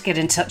you want to get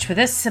in touch with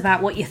us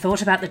about what you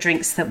thought about the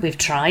drinks that we've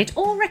tried,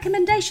 or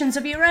recommendations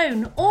of your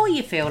own, or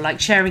you feel like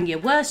sharing your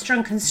worst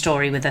drunken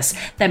story with us,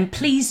 then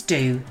please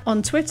do.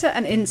 On Twitter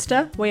and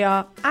Insta, we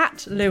are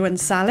at Lou and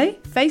Sally.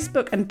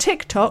 Facebook and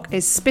TikTok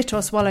is Spit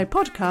or Swallow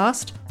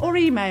Podcast. Or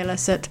email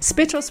us at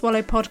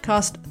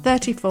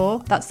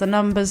spitorswallowpodcast34, that's the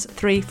numbers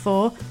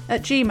 34,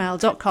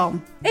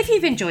 @gmail.com. If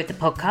you've enjoyed the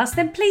podcast,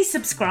 then please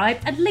subscribe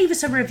and leave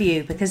us a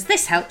review, because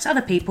this helps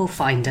other people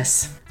find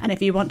us. And if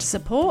you want to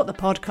support the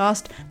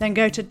podcast, then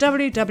go to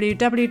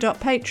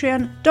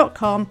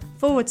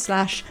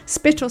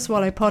www.patreon.com/Spit or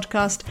Swallow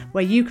Podcast,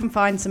 where you can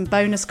find some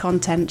bonus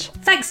content.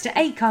 Thanks to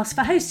Acast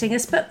for hosting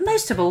us, but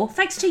most of all,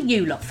 thanks to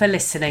you lot for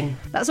listening.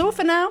 That's all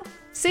for now.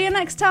 See you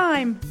next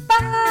time.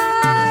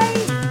 Bye!